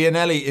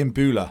 Gianelli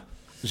Imbula.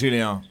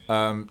 Julien,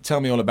 tell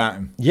me all about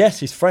him. Yes,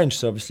 he's French,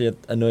 so obviously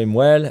I know him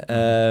well.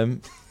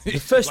 The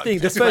first thing.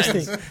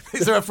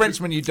 Is there a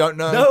Frenchman you don't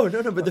know?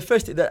 No. But the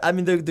first thing,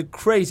 the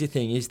crazy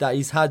thing is that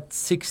he's had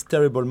 6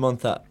 terrible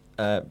months at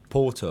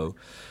Porto,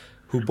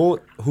 who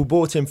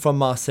bought him from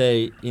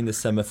Marseille in the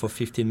summer for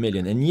 15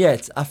 million, and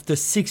yet after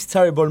 6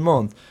 terrible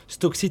months,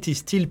 Stoke City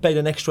still paid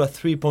an extra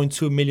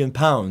 £3.2 million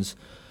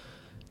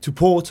to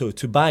Porto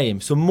to buy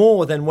him. So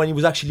more than when he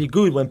was actually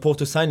good. When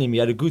Porto signed him, he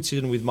had a good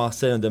season with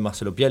Marseille under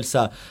Marcelo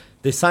Bielsa.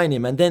 They signed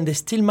him, and then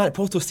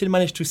Porto still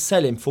managed to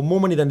sell him for more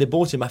money than they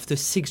bought him after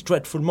 6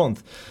 dreadful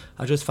months.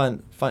 I just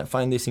find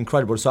this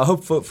incredible. So I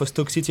hope for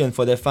Stoke City and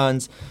for their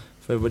fans,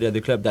 for everybody at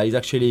the club,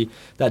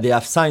 that they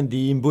have signed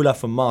the Imbula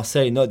from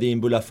Marseille, not the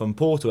Imbula from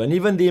Porto. And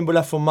even the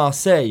Imbula from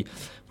Marseille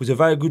was a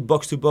very good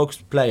box-to-box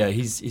player.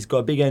 He's got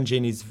a big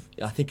engine.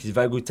 I think he's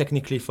very good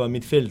technically for a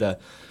midfielder.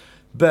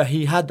 But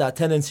he had that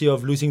tendency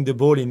of losing the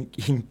ball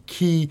in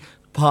key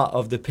part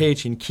of the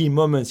pitch, in key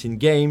moments in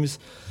games.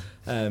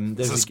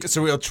 It's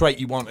a real trait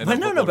you want.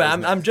 But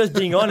I'm just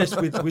being honest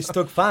with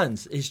Stoke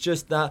fans. It's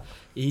just that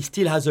he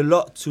still has a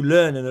lot to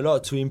learn and a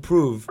lot to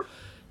improve.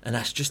 And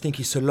I just think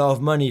it's a lot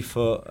of money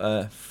for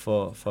a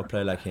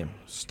player like him.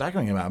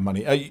 Staggering amount of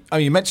money.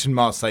 You mentioned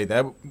Marseille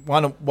there.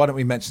 Why don't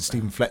we mention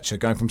Stephen Fletcher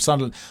going from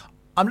Sunderland?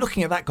 I'm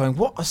looking at that going,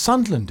 what are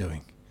Sunderland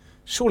doing?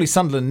 Surely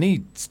Sunderland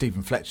need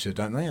Stephen Fletcher,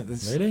 don't they?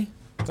 Really?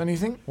 Don't you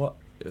think? What?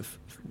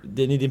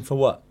 They need him for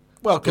what?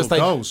 Well, because they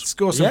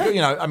score some good,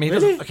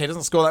 he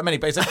doesn't score that many,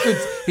 but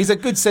he's a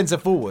good centre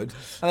forward,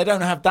 and they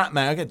don't have that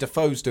many. I get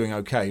Defoe's doing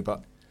okay,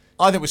 but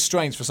I think it was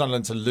strange for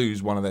Sunderland to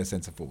lose one of their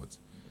centre forwards.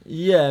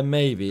 Yeah,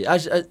 maybe.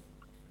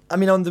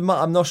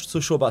 I'm not so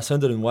sure about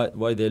Sunderland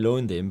why they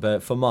loaned him,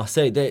 but for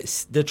Marseille, they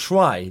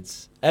tried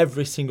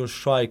every single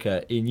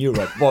striker in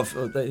Europe.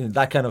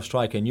 That kind of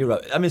striker in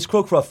Europe. I mean,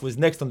 Scowcroft was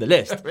next on the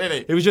list.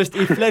 Really? It was just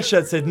if Fletcher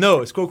had said no,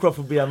 Scowcroft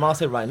would be at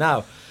Marseille right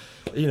now.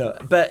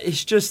 But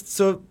it's just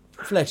so.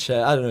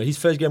 Fletcher, I don't know. His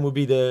first game will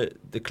be the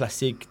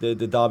classic, the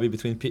derby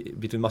between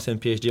Marseille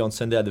and PSG on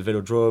Sunday at the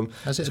Velodrome.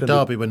 Is it a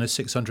derby when they're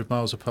 600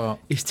 miles apart?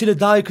 It's still a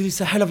derby because it's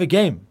a hell of a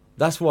game.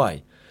 That's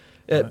why.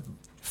 Right.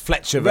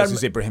 Fletcher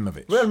versus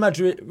Ibrahimovic.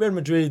 Real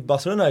Madrid,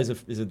 Barcelona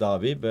is a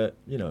derby, but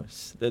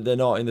they're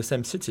not in the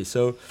same city,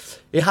 so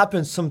it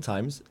happens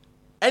sometimes.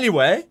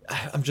 Anyway,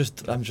 I'm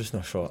just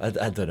not sure. I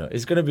don't know.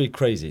 It's going to be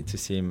crazy to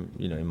see him,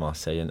 in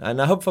Marseille,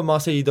 and I hope for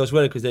Marseille he does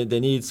well because they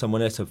need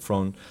someone else up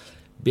front.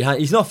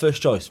 Behind, he's not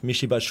first choice.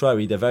 Michy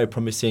Batshuayi, the very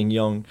promising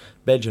young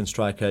Belgian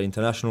striker,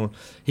 international.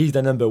 He's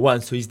the number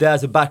one, so he's there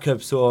as a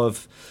backup, sort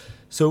of.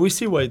 So we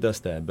see what he does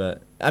there.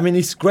 But,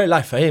 it's great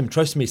life for him.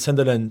 Trust me,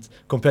 Sunderland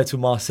compared to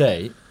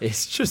Marseille,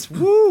 it's just,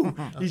 woo!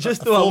 He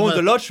just thought I won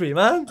the lottery,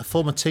 man. A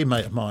former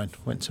teammate of mine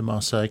went to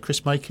Marseille.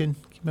 Chris Makin.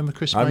 Remember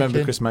Chris Makin? I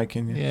remember Chris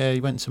Makin, yeah.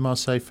 He went to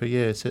Marseille for a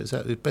year. So it's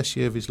the best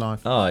year of his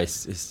life. Oh,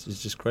 it's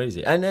just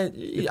crazy. And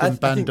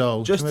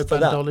Bandol. Just for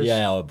that.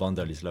 Yeah,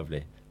 Bandol is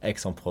lovely.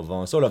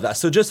 Aix-en-Provence, all of that.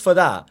 So just for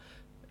that,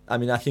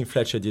 I think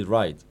Fletcher did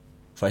right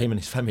for him and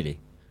his family.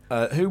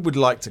 Who would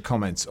like to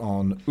comment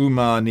on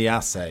Oumar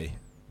Niasse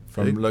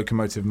from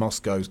Lokomotiv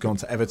Moscow, who's gone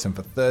to Everton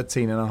for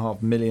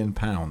 £13.5 million?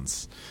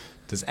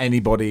 Does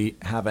anybody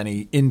have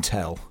any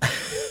intel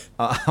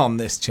on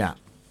this chap?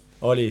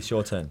 Ollie, it's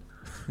your turn.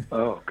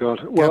 Oh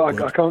God! Well,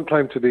 I can't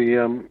claim to be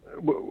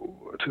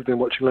to have been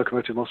watching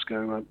Lokomotiv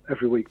Moscow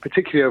every week,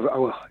 particularly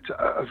over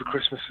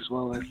Christmas as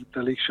well.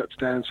 The league shuts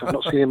down, so I've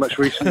not seen him much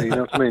recently. You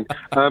know what I mean?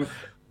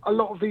 A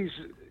lot of these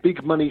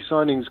big money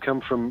signings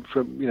come from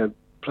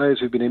players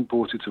who've been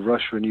imported to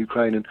Russia and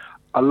Ukraine, and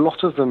a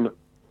lot of them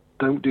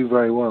don't do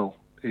very well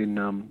in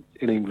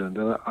England.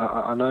 And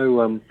I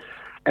know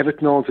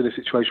Everton aren't in a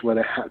situation where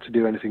they had to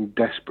do anything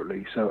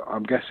desperately, so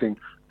I'm guessing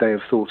they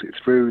have thought it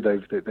through.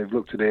 They've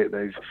looked at it.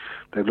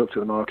 They've looked at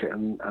the market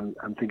and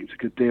think it's a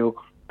good deal.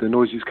 The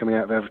noises coming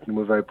out of Everton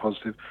were very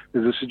positive.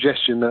 There's a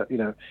suggestion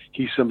that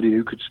he's somebody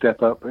who could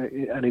step up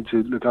and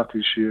into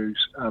Lukaku's shoes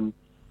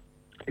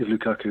if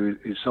Lukaku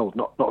is sold.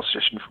 Not a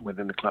suggestion from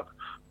within the club,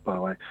 by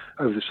the way,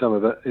 over the summer.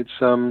 But it's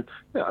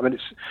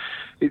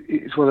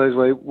it's one of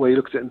those where you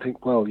look at it and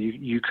think, well,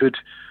 you could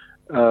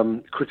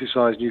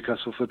criticise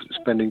Newcastle for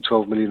spending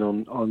 12 million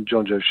on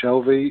John Joe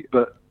Shelvey,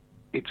 but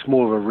it's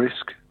more of a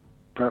risk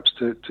perhaps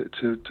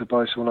to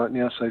buy someone like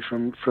Niasse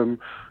from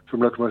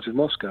Lokomotiv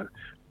Moscow.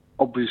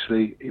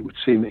 Obviously, it would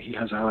seem that he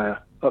has a higher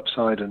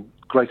upside and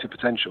greater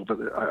potential, but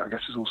I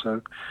guess there's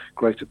also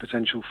greater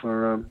potential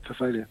for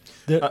failure.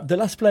 The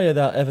last player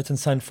that Everton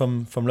signed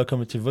from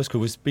Lokomotiv Moscow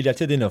was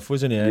Bilyatedinov,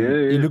 wasn't he?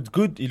 And he looked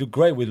good. He looked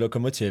great with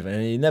Lokomotiv,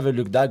 and he never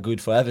looked that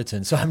good for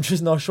Everton. So I'm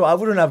just not sure. I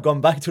wouldn't have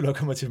gone back to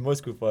Lokomotiv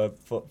Moscow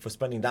for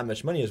spending that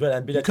much money as well.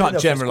 And you can't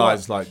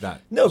generalise like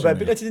that. No, but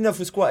Bilyatedinov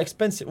was quite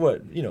expensive. Well,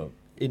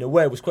 in a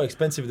way, it was quite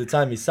expensive at the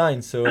time he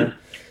signed. So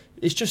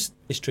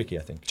it's tricky,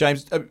 I think.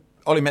 James,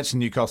 Ollie mentioned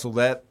Newcastle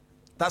there.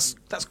 That's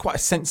quite a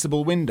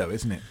sensible window,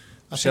 isn't it?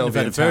 I think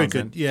they've had a very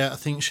good. Yeah, I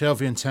think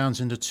Shelvey and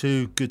Townsend are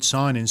two good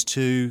signings.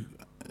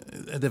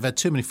 They've had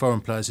too many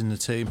foreign players in the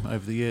team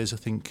over the years. I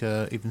think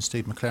even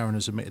Steve McLaren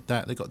has admitted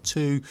that. They've got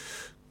two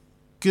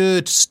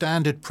good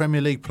standard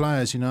Premier League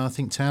players. I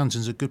think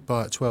Townsend's a good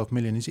buy at 12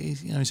 million.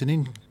 He's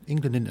an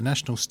England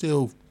international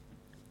still.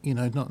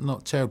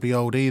 Not terribly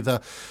old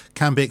either.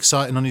 Can be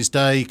exciting on his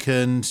day.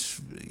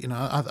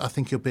 I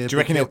think he'll be. Do you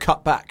reckon he'll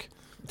cut back?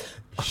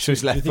 To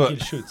his left foot. He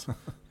should.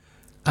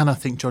 And I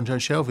think John Joe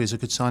Shelvey is a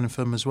good signing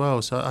for them as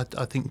well. So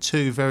I think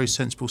two very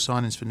sensible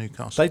signings for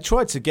Newcastle. They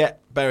tried to get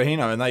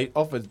Berahino and they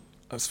offered,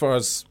 as far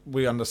as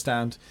we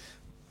understand,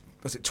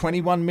 was it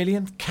 21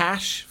 million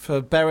cash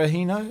for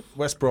Berahino?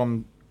 West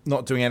Brom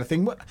not doing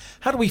anything.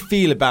 How do we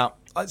feel about?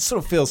 I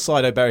sort of feel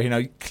Saido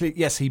Berahino.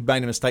 Yes, he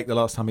made a mistake the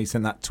last time he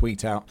sent that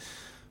tweet out,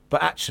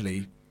 but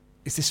actually,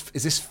 is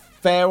this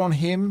fair on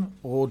him,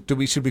 or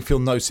should we feel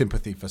no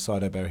sympathy for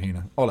Saido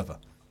Berahino? Oliver.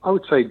 I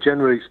would say,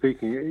 generally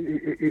speaking,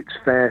 it's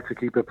fair to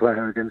keep a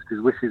player against his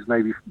wishes,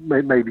 maybe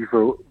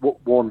for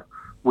one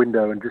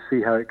window and just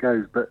see how it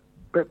goes. But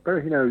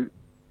Berahino,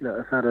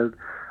 has had an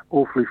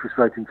awfully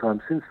frustrating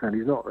time since then.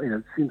 He's not,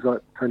 it seems like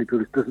Tony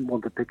Pulis doesn't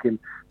want to pick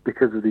him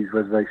because of these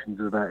reservations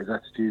about his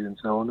attitude and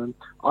so on. And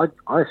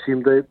I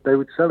assumed they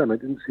would sell him. It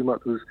didn't seem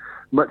like there was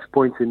much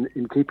point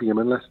in keeping him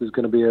unless there's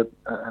going to be an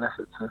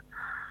effort to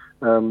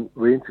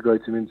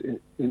reintegrate him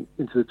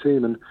into the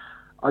team. And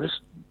I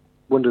just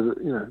wonder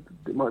that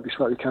it might be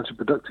slightly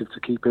counterproductive to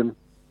keep him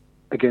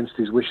against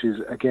his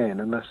wishes again,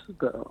 unless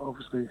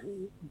obviously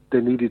they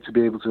needed to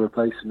be able to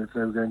replace him if they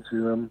were going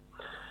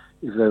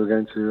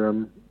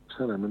to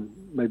sell him, and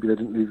maybe they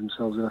didn't leave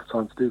themselves enough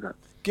time to do that.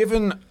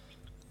 Given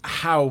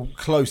how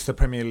close the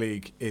Premier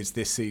League is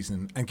this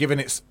season, and given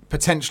it's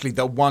potentially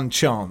the one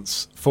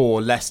chance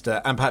for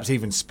Leicester and perhaps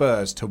even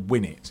Spurs to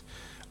win it,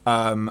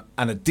 and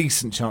a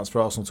decent chance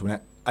for Arsenal to win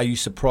it, are you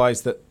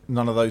surprised that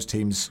none of those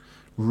teams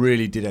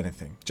really did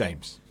anything?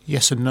 James?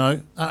 Yes and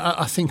no.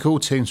 I think all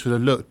teams would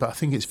have looked, but I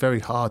think it's very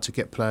hard to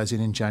get players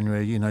in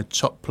January,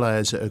 top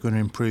players that are going to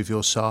improve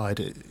your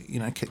side.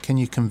 Can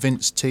you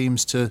convince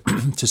teams to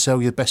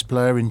sell your best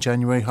player in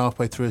January,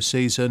 halfway through a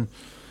season?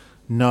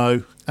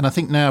 No, and I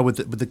think now with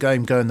the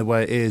game going the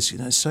way it is,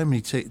 so many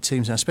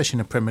teams now, especially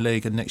in the Premier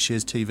League and next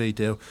year's TV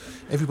deal,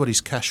 everybody's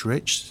cash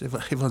rich.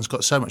 Everyone's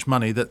got so much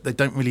money that they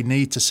don't really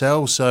need to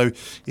sell. So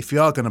if you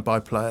are going to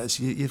buy players,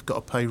 you've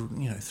got to pay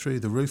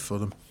through the roof for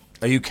them.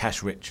 Are you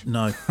cash rich?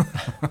 No.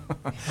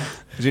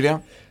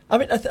 Julian? I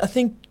mean, I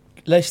think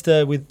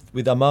Leicester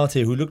with Amate,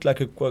 who looked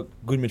like a quite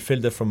good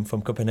midfielder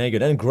from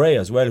Copenhagen, and Gray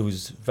as well,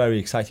 who's a very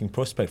exciting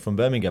prospect from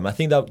Birmingham. I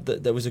think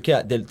that was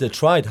okay. They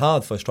tried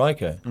hard for a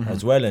striker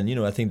as well, and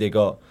I think they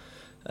got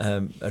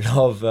a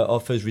lot of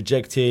offers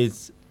rejected.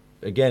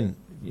 Again,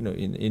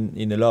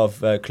 in a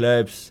lot of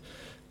clubs.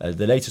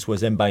 The latest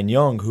was Mbaye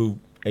Nyong, who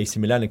AC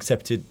Milan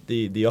accepted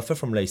the offer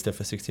from Leicester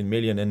for 16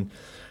 million,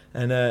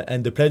 and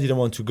the player didn't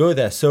want to go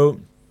there.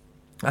 So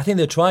I think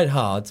they tried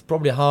hard,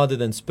 probably harder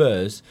than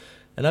Spurs.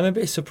 And I'm a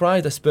bit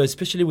surprised at Spurs,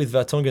 especially with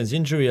Vertonghen's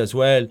injury as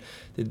well.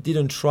 They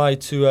didn't try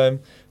to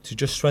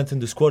just strengthen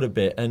the squad a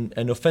bit,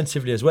 and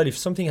offensively as well. If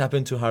something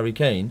happened to Harry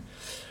Kane,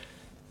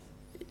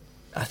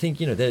 I think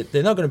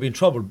they're not going to be in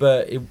trouble,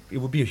 but it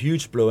would be a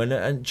huge blow.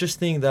 And just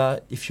think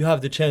that if you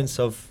have the chance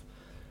of,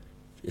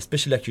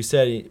 especially like you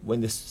said, when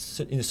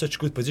they're in such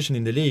good position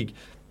in the league,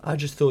 I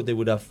just thought they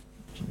would have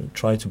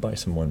tried to buy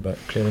someone, but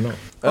clearly not.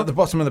 At the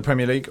bottom of the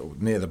Premier League, or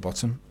near the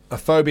bottom,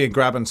 Afobe and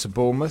Graben to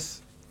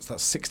Bournemouth. So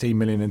that's 16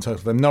 million in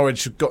total. Then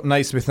Norwich got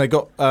Naismith, and they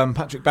got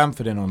Patrick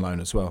Bamford in on loan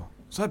as well.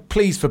 So I'm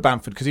pleased for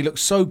Bamford because he looked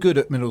so good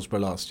at Middlesbrough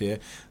last year,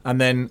 and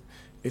then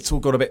it's all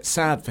got a bit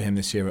sad for him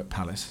this year at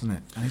Palace, isn't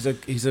it? And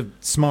he's a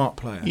smart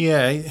player.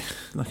 Yeah,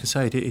 like I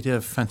say, he did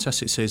a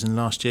fantastic season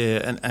last year,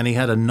 and he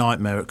had a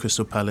nightmare at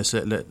Crystal Palace.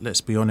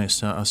 Let's be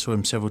honest, I saw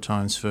him several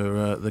times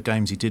for the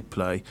games he did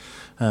play.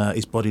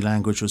 His body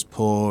language was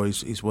poor,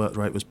 his work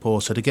rate was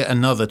poor. So to get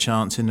another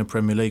chance in the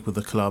Premier League with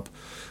the club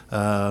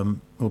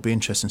will be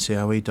interesting to see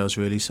how he does,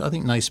 really. So I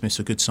think Naismith's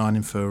a good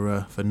signing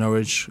for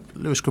Norwich.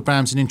 Lewis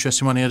Graben's an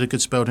interesting one. He had a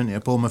good spell, didn't he,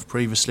 at Bournemouth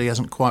previously.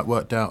 Hasn't quite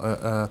worked out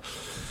at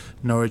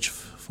Norwich.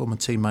 Former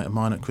teammate of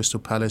mine at Crystal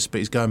Palace, but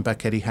he's going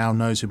back. Eddie Howe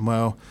knows him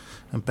well.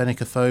 And Benik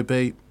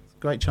Afobe,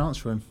 great chance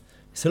for him.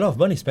 It's a lot of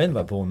money spent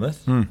by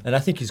Bournemouth, and I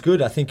think he's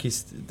good. I think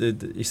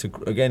it's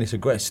a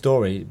great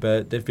story,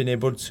 but they've been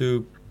able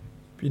to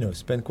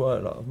spend quite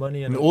a lot of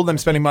money. And all them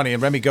spending money,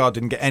 and Remy Gard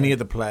didn't get any of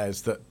the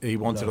players that he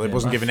wanted, or he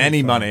wasn't given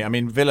any money. I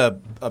mean, Villa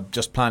are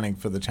just planning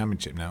for the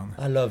Championship now.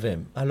 I love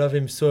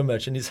him so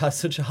much, and he's had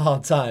such a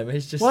hard time.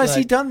 It's just why has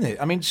he done it?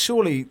 I mean,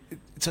 surely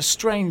it's a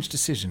strange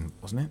decision,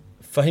 wasn't it?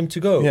 For him to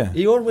go. Yeah.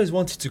 He always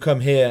wanted to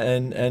come here,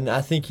 and I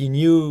think he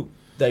knew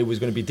that it was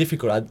going to be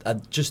difficult. I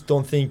just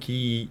don't think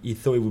he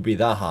thought it would be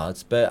that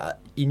hard, but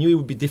he knew it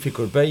would be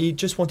difficult. But he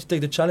just wanted to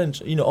take the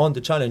challenge, on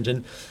the challenge,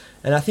 and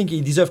I think he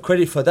deserves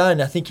credit for that.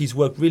 And I think he's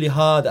worked really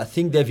hard. I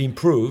think they've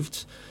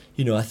improved.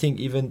 I think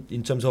even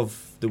in terms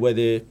of the way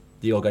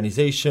the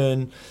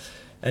organisation.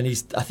 And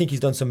I think he's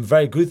done some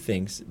very good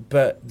things,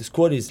 but the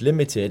squad is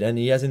limited, and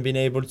he hasn't been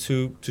able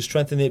to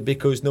strengthen it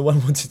because no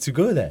one wanted to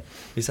go there.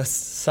 It's as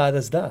sad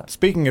as that.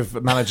 Speaking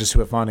of managers who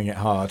are finding it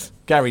hard,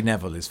 Gary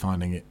Neville is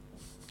finding it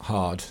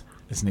hard,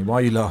 isn't he? Why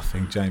are you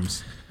laughing,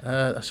 James?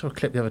 I saw a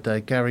clip the other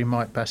day, Gary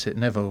Mike Bassett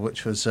Neville,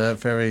 which was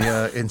very,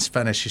 in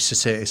Spanish, used to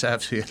say it's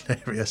absolutely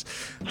hilarious.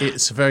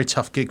 It's a very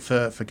tough gig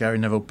for Gary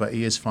Neville, but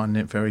he is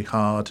finding it very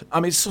hard. I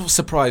mean, sort of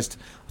surprised.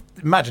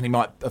 Imagine he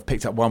might have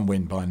picked up one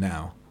win by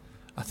now.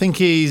 I think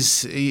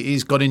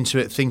he's got into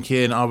it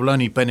thinking I will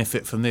only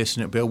benefit from this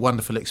and it'll be a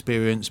wonderful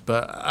experience.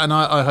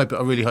 I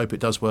really hope it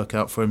does work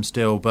out for him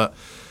still. But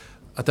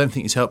I don't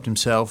think he's helped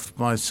himself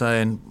by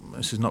saying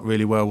this is not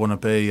really where I want to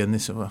be. And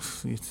this,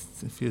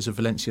 if he was a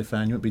Valencia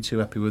fan, you wouldn't be too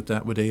happy with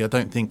that, would he? I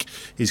don't think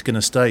he's going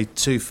to stay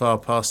too far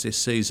past this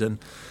season.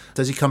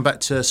 Does he come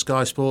back to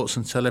Sky Sports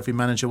and tell every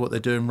manager what they're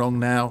doing wrong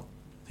now?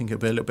 I think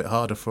it'll be a little bit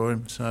harder for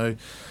him. So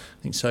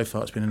I think so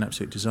far it's been an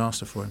absolute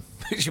disaster for him.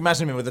 Could you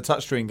imagine him with a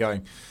touchscreen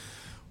going,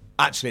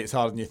 actually, it's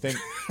harder than you think.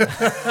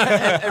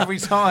 Every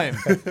time.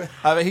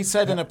 He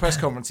said in a press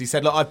conference, he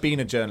said, look, I've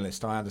been a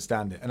journalist, I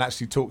understand it. And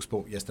actually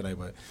TalkSport yesterday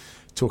were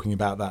talking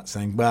about that,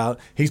 saying, well,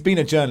 he's been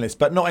a journalist,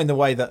 but not in the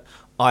way that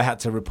I had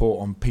to report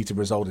on Peter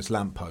Brizoldi's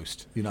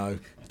lamppost.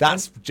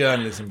 That's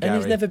journalism, Gary.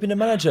 And he's never been a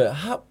manager.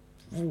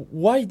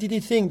 Why did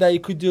he think that he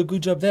could do a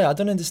good job there? I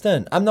don't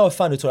understand. I'm not a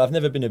fan at all. I've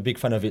never been a big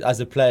fan of it as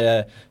a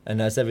player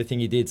and as everything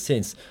he did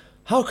since.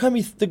 How come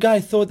the guy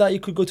thought that he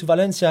could go to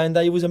Valencia and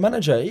that he was a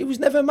manager? He was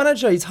never a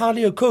manager. He's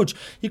hardly a coach.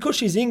 He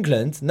coaches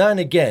England now and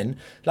again,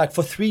 like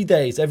for 3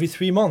 days, every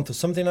 3 months or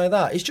something like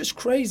that. It's just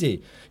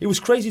crazy. It was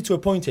crazy to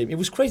appoint him. It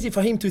was crazy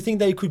for him to think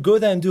that he could go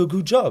there and do a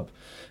good job.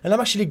 And I'm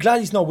actually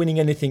glad he's not winning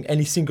anything,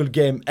 any single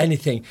game,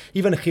 anything.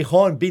 Even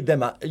Gijon beat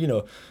them,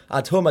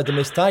 at home at the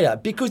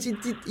Mestalla, because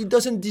he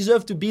doesn't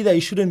deserve to be there. He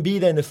shouldn't be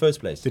there in the first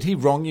place. Did he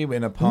wrong you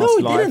in a past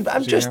life? No,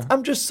 he didn't.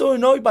 I'm just so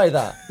annoyed by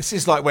that. This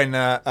is like when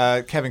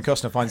Kevin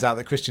Costner finds out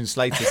that Christian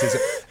Slater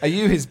Are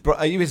you his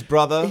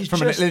brother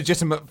from an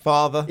illegitimate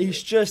father?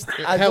 He's just.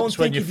 I don't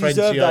think he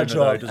deserved that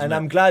job, and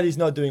I'm glad he's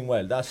not doing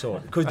well. That's all.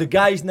 Because the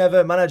guy is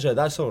never a manager.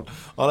 That's all.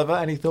 Oliver,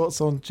 any thoughts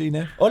on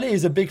Gino? Oli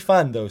is a big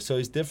fan though, so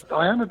it's different.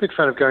 I am a big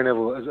fan of Gary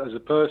Neville as a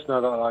person.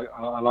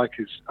 I like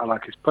his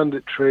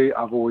punditry.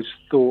 I've always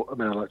thought.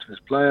 I liked him as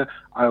a player.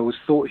 I always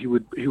thought he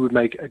would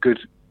make a good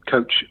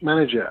coach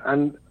manager,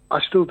 and I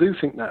still do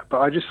think that.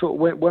 But I just thought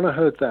when I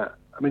heard that,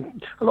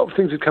 a lot of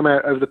things have come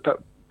out over the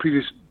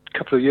previous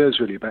couple of years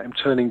really about him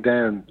turning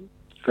down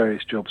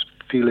various jobs,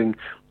 feeling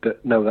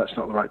that no, that's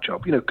not the right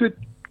job.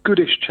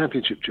 Goodish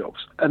championship jobs,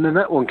 and then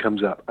that one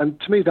comes up, and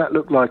to me that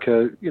looked like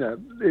it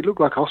looked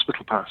like a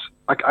hospital pass.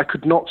 I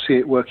could not see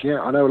it working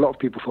out. I know a lot of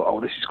people thought, oh,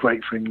 this is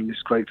great for England, this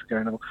is great for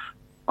Gary Neville.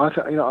 I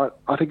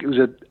think it was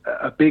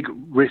a big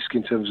risk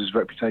in terms of his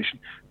reputation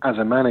as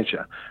a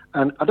manager,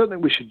 and I don't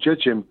think we should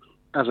judge him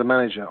as a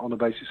manager on the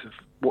basis of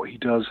what he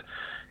does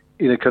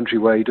in a country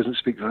where he doesn't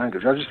speak the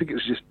language. I just think it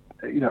was just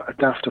a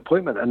daft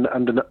appointment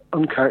and an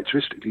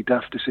uncharacteristically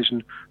daft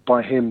decision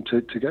by him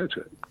to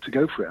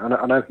go for it. And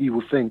I know he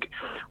will think,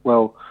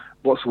 well,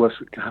 what's the worst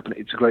that can happen?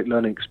 It's a great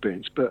learning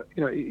experience, but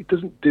it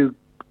doesn't do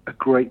a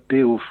great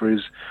deal for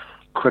his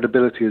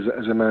credibility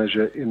as a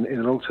manager in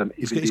the long term.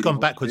 He's gone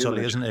backwards,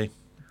 Ollie, hasn't he?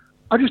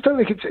 I just don't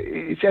think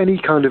it's any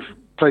kind of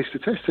place to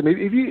test him.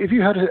 If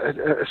you had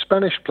a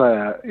Spanish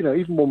player,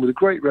 even one with a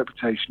great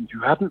reputation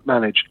who hadn't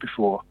managed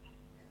before,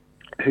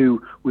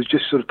 who was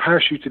just sort of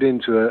parachuted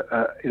into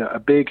a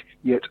big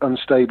yet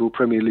unstable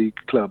Premier League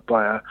club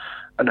by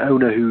an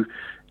owner who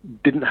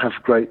didn't have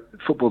great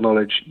football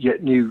knowledge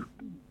yet knew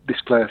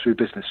this player through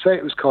business. Say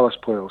it was Carlos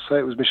Puyol, say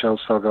it was Michel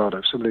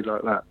Salgado, somebody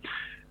like that,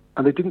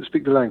 and they didn't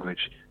speak the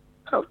language.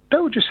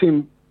 That would just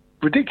seem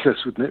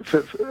ridiculous, wouldn't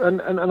it?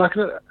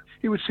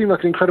 It would seem like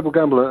an incredible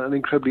gamble and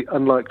incredibly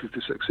unlikely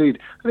to succeed.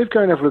 And if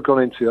Gary Neville had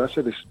gone into, I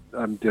said this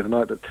the other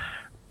night, but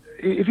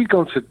if he'd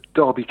gone to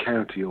Derby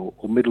County or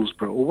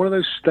Middlesbrough or one of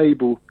those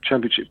stable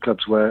championship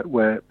clubs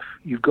where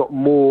you've got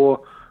more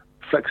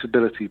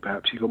flexibility,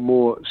 perhaps you've got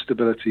more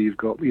stability,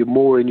 you're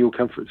more in your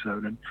comfort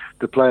zone, and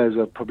the players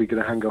are probably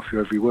going to hang off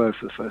your every word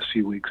for the first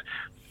few weeks.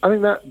 I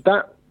think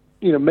that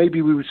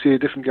maybe we would see a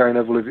different Gary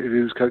Neville if he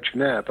was coaching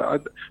there,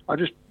 but I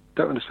just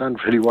don't understand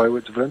really why he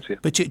went to Valencia.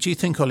 But do you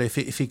think, Ollie, if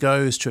he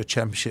goes to a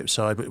championship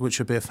side, which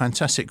would be a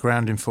fantastic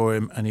grounding for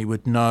him, and he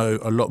would know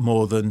a lot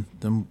more than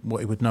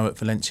what he would know at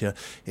Valencia,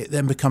 it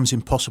then becomes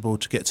impossible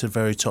to get to the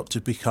very top, to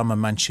become a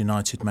Manchester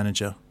United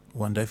manager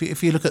one day?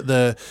 If you look at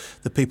the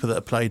people that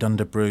have played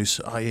under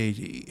Bruce,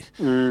 i.e.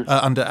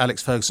 Under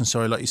Alex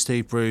Ferguson, like your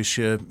Steve Bruce,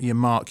 your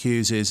Mark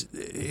Hughes,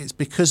 it's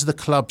because of the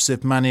clubs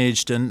they've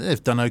managed, and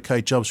they've done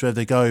okay jobs wherever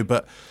they go,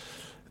 but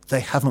they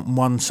haven't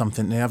won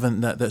something. They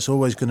haven't. That's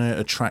always going to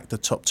attract the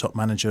top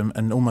manager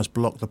and almost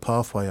block the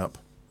pathway up.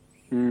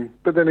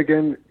 But then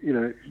again,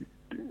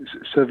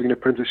 serving an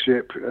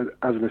apprenticeship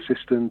as an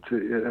assistant,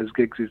 as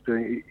Giggs is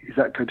doing, is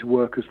that going to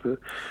work as the?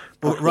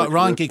 Well,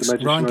 Ryan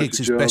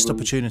Giggs' best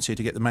opportunity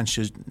to get the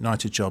Manchester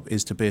United job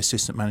is to be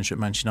assistant manager at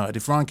Manchester United.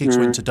 If Ryan Giggs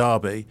went to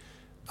Derby,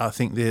 I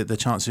think the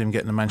chance of him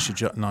getting the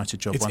Manchester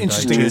United job one day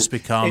just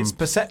become... It's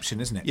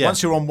perception, isn't it? Yeah.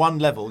 Once you're on one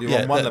level, you're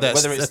on one level.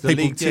 Whether it's the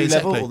League 2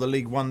 level or the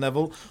League 1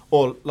 level,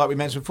 or, like we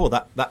mentioned before,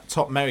 that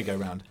top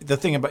merry-go-round. The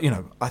thing about,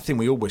 I think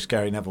we all wish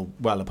Gary Neville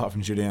well, apart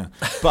from Julien.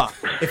 But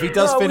if he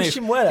does finish...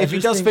 If he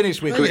does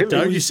finish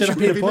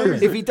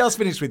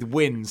with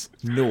wins,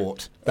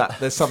 naught,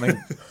 there's something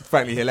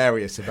frankly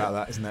hilarious about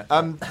that, isn't there?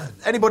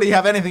 Anybody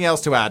have anything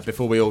else to add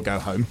before we all go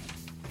home?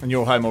 And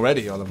you're home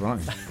already, Oliver, right?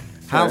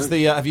 How's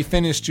have you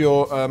finished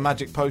your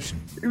magic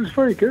potion? It was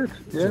very good.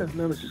 Yeah,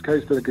 no, Mrs.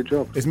 K's done a good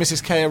job. Is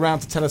Mrs. K around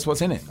to tell us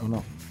what's in it or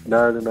not?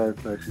 No,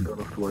 she's gone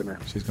off to work now.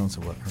 She's gone to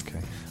work,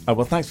 okay.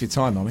 Well, thanks for your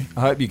time, Ollie.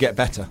 I hope you get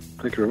better.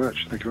 Thank you very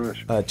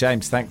much.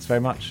 James, thanks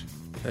very much.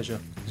 Pleasure.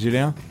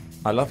 Julien?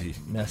 I love you.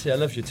 Merci, I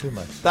love you too,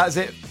 Max. That's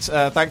it.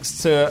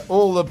 Thanks to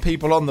all the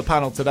people on the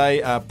panel today.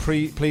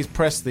 Please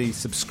press the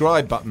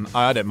subscribe button.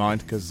 I don't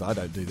mind, because I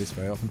don't do this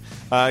very often.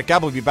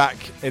 Gab will be back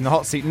in the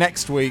hot seat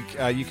next week.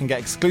 You can get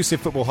exclusive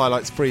football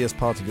highlights free as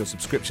part of your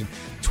subscription.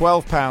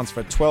 £12 for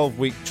a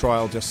 12-week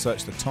trial. Just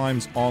search The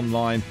Times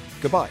online.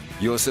 Goodbye.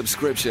 Your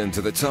subscription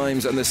to The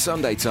Times and The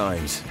Sunday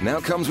Times now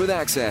comes with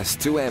access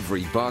to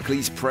every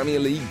Barclays Premier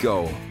League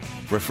goal.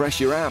 Refresh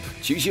your app,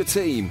 choose your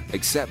team,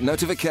 accept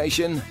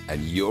notification, and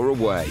you're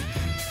away.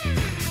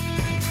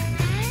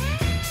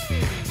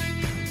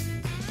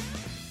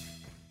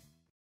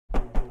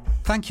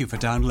 Thank you for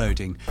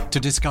downloading. To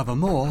discover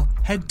more,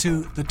 head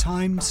to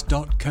thetimes.co.uk.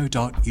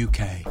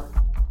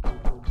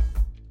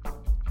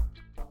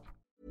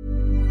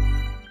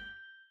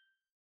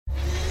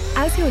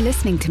 As you're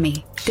listening to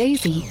me,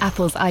 Daisy,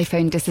 Apple's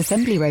iPhone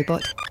disassembly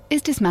robot,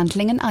 is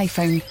dismantling an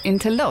iPhone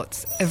into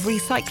lots of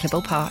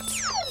recyclable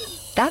parts.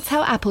 That's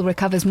how Apple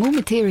recovers more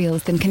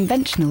materials than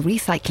conventional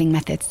recycling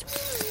methods.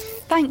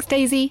 Thanks,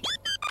 Daisy.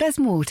 There's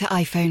more to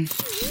iPhone.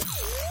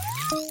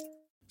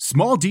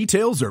 Small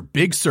details are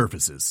big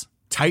surfaces.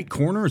 Tight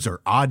corners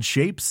are odd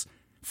shapes.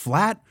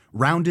 Flat,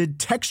 rounded,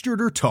 textured,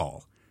 or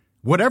tall.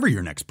 Whatever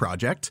your next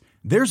project,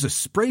 there's a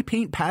spray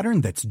paint pattern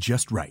that's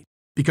just right.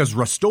 Because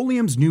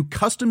Rust-Oleum's new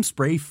Custom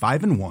Spray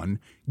 5-in-1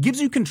 gives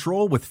you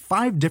control with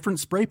 5 different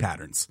spray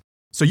patterns,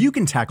 so you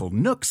can tackle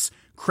nooks,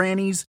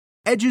 crannies,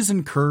 edges,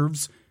 and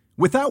curves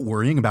without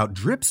worrying about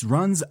drips,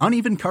 runs,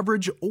 uneven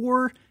coverage,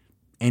 or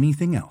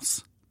anything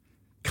else.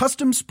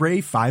 Custom Spray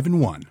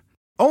 5-in-1,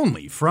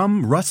 only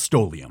from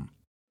Rust-Oleum.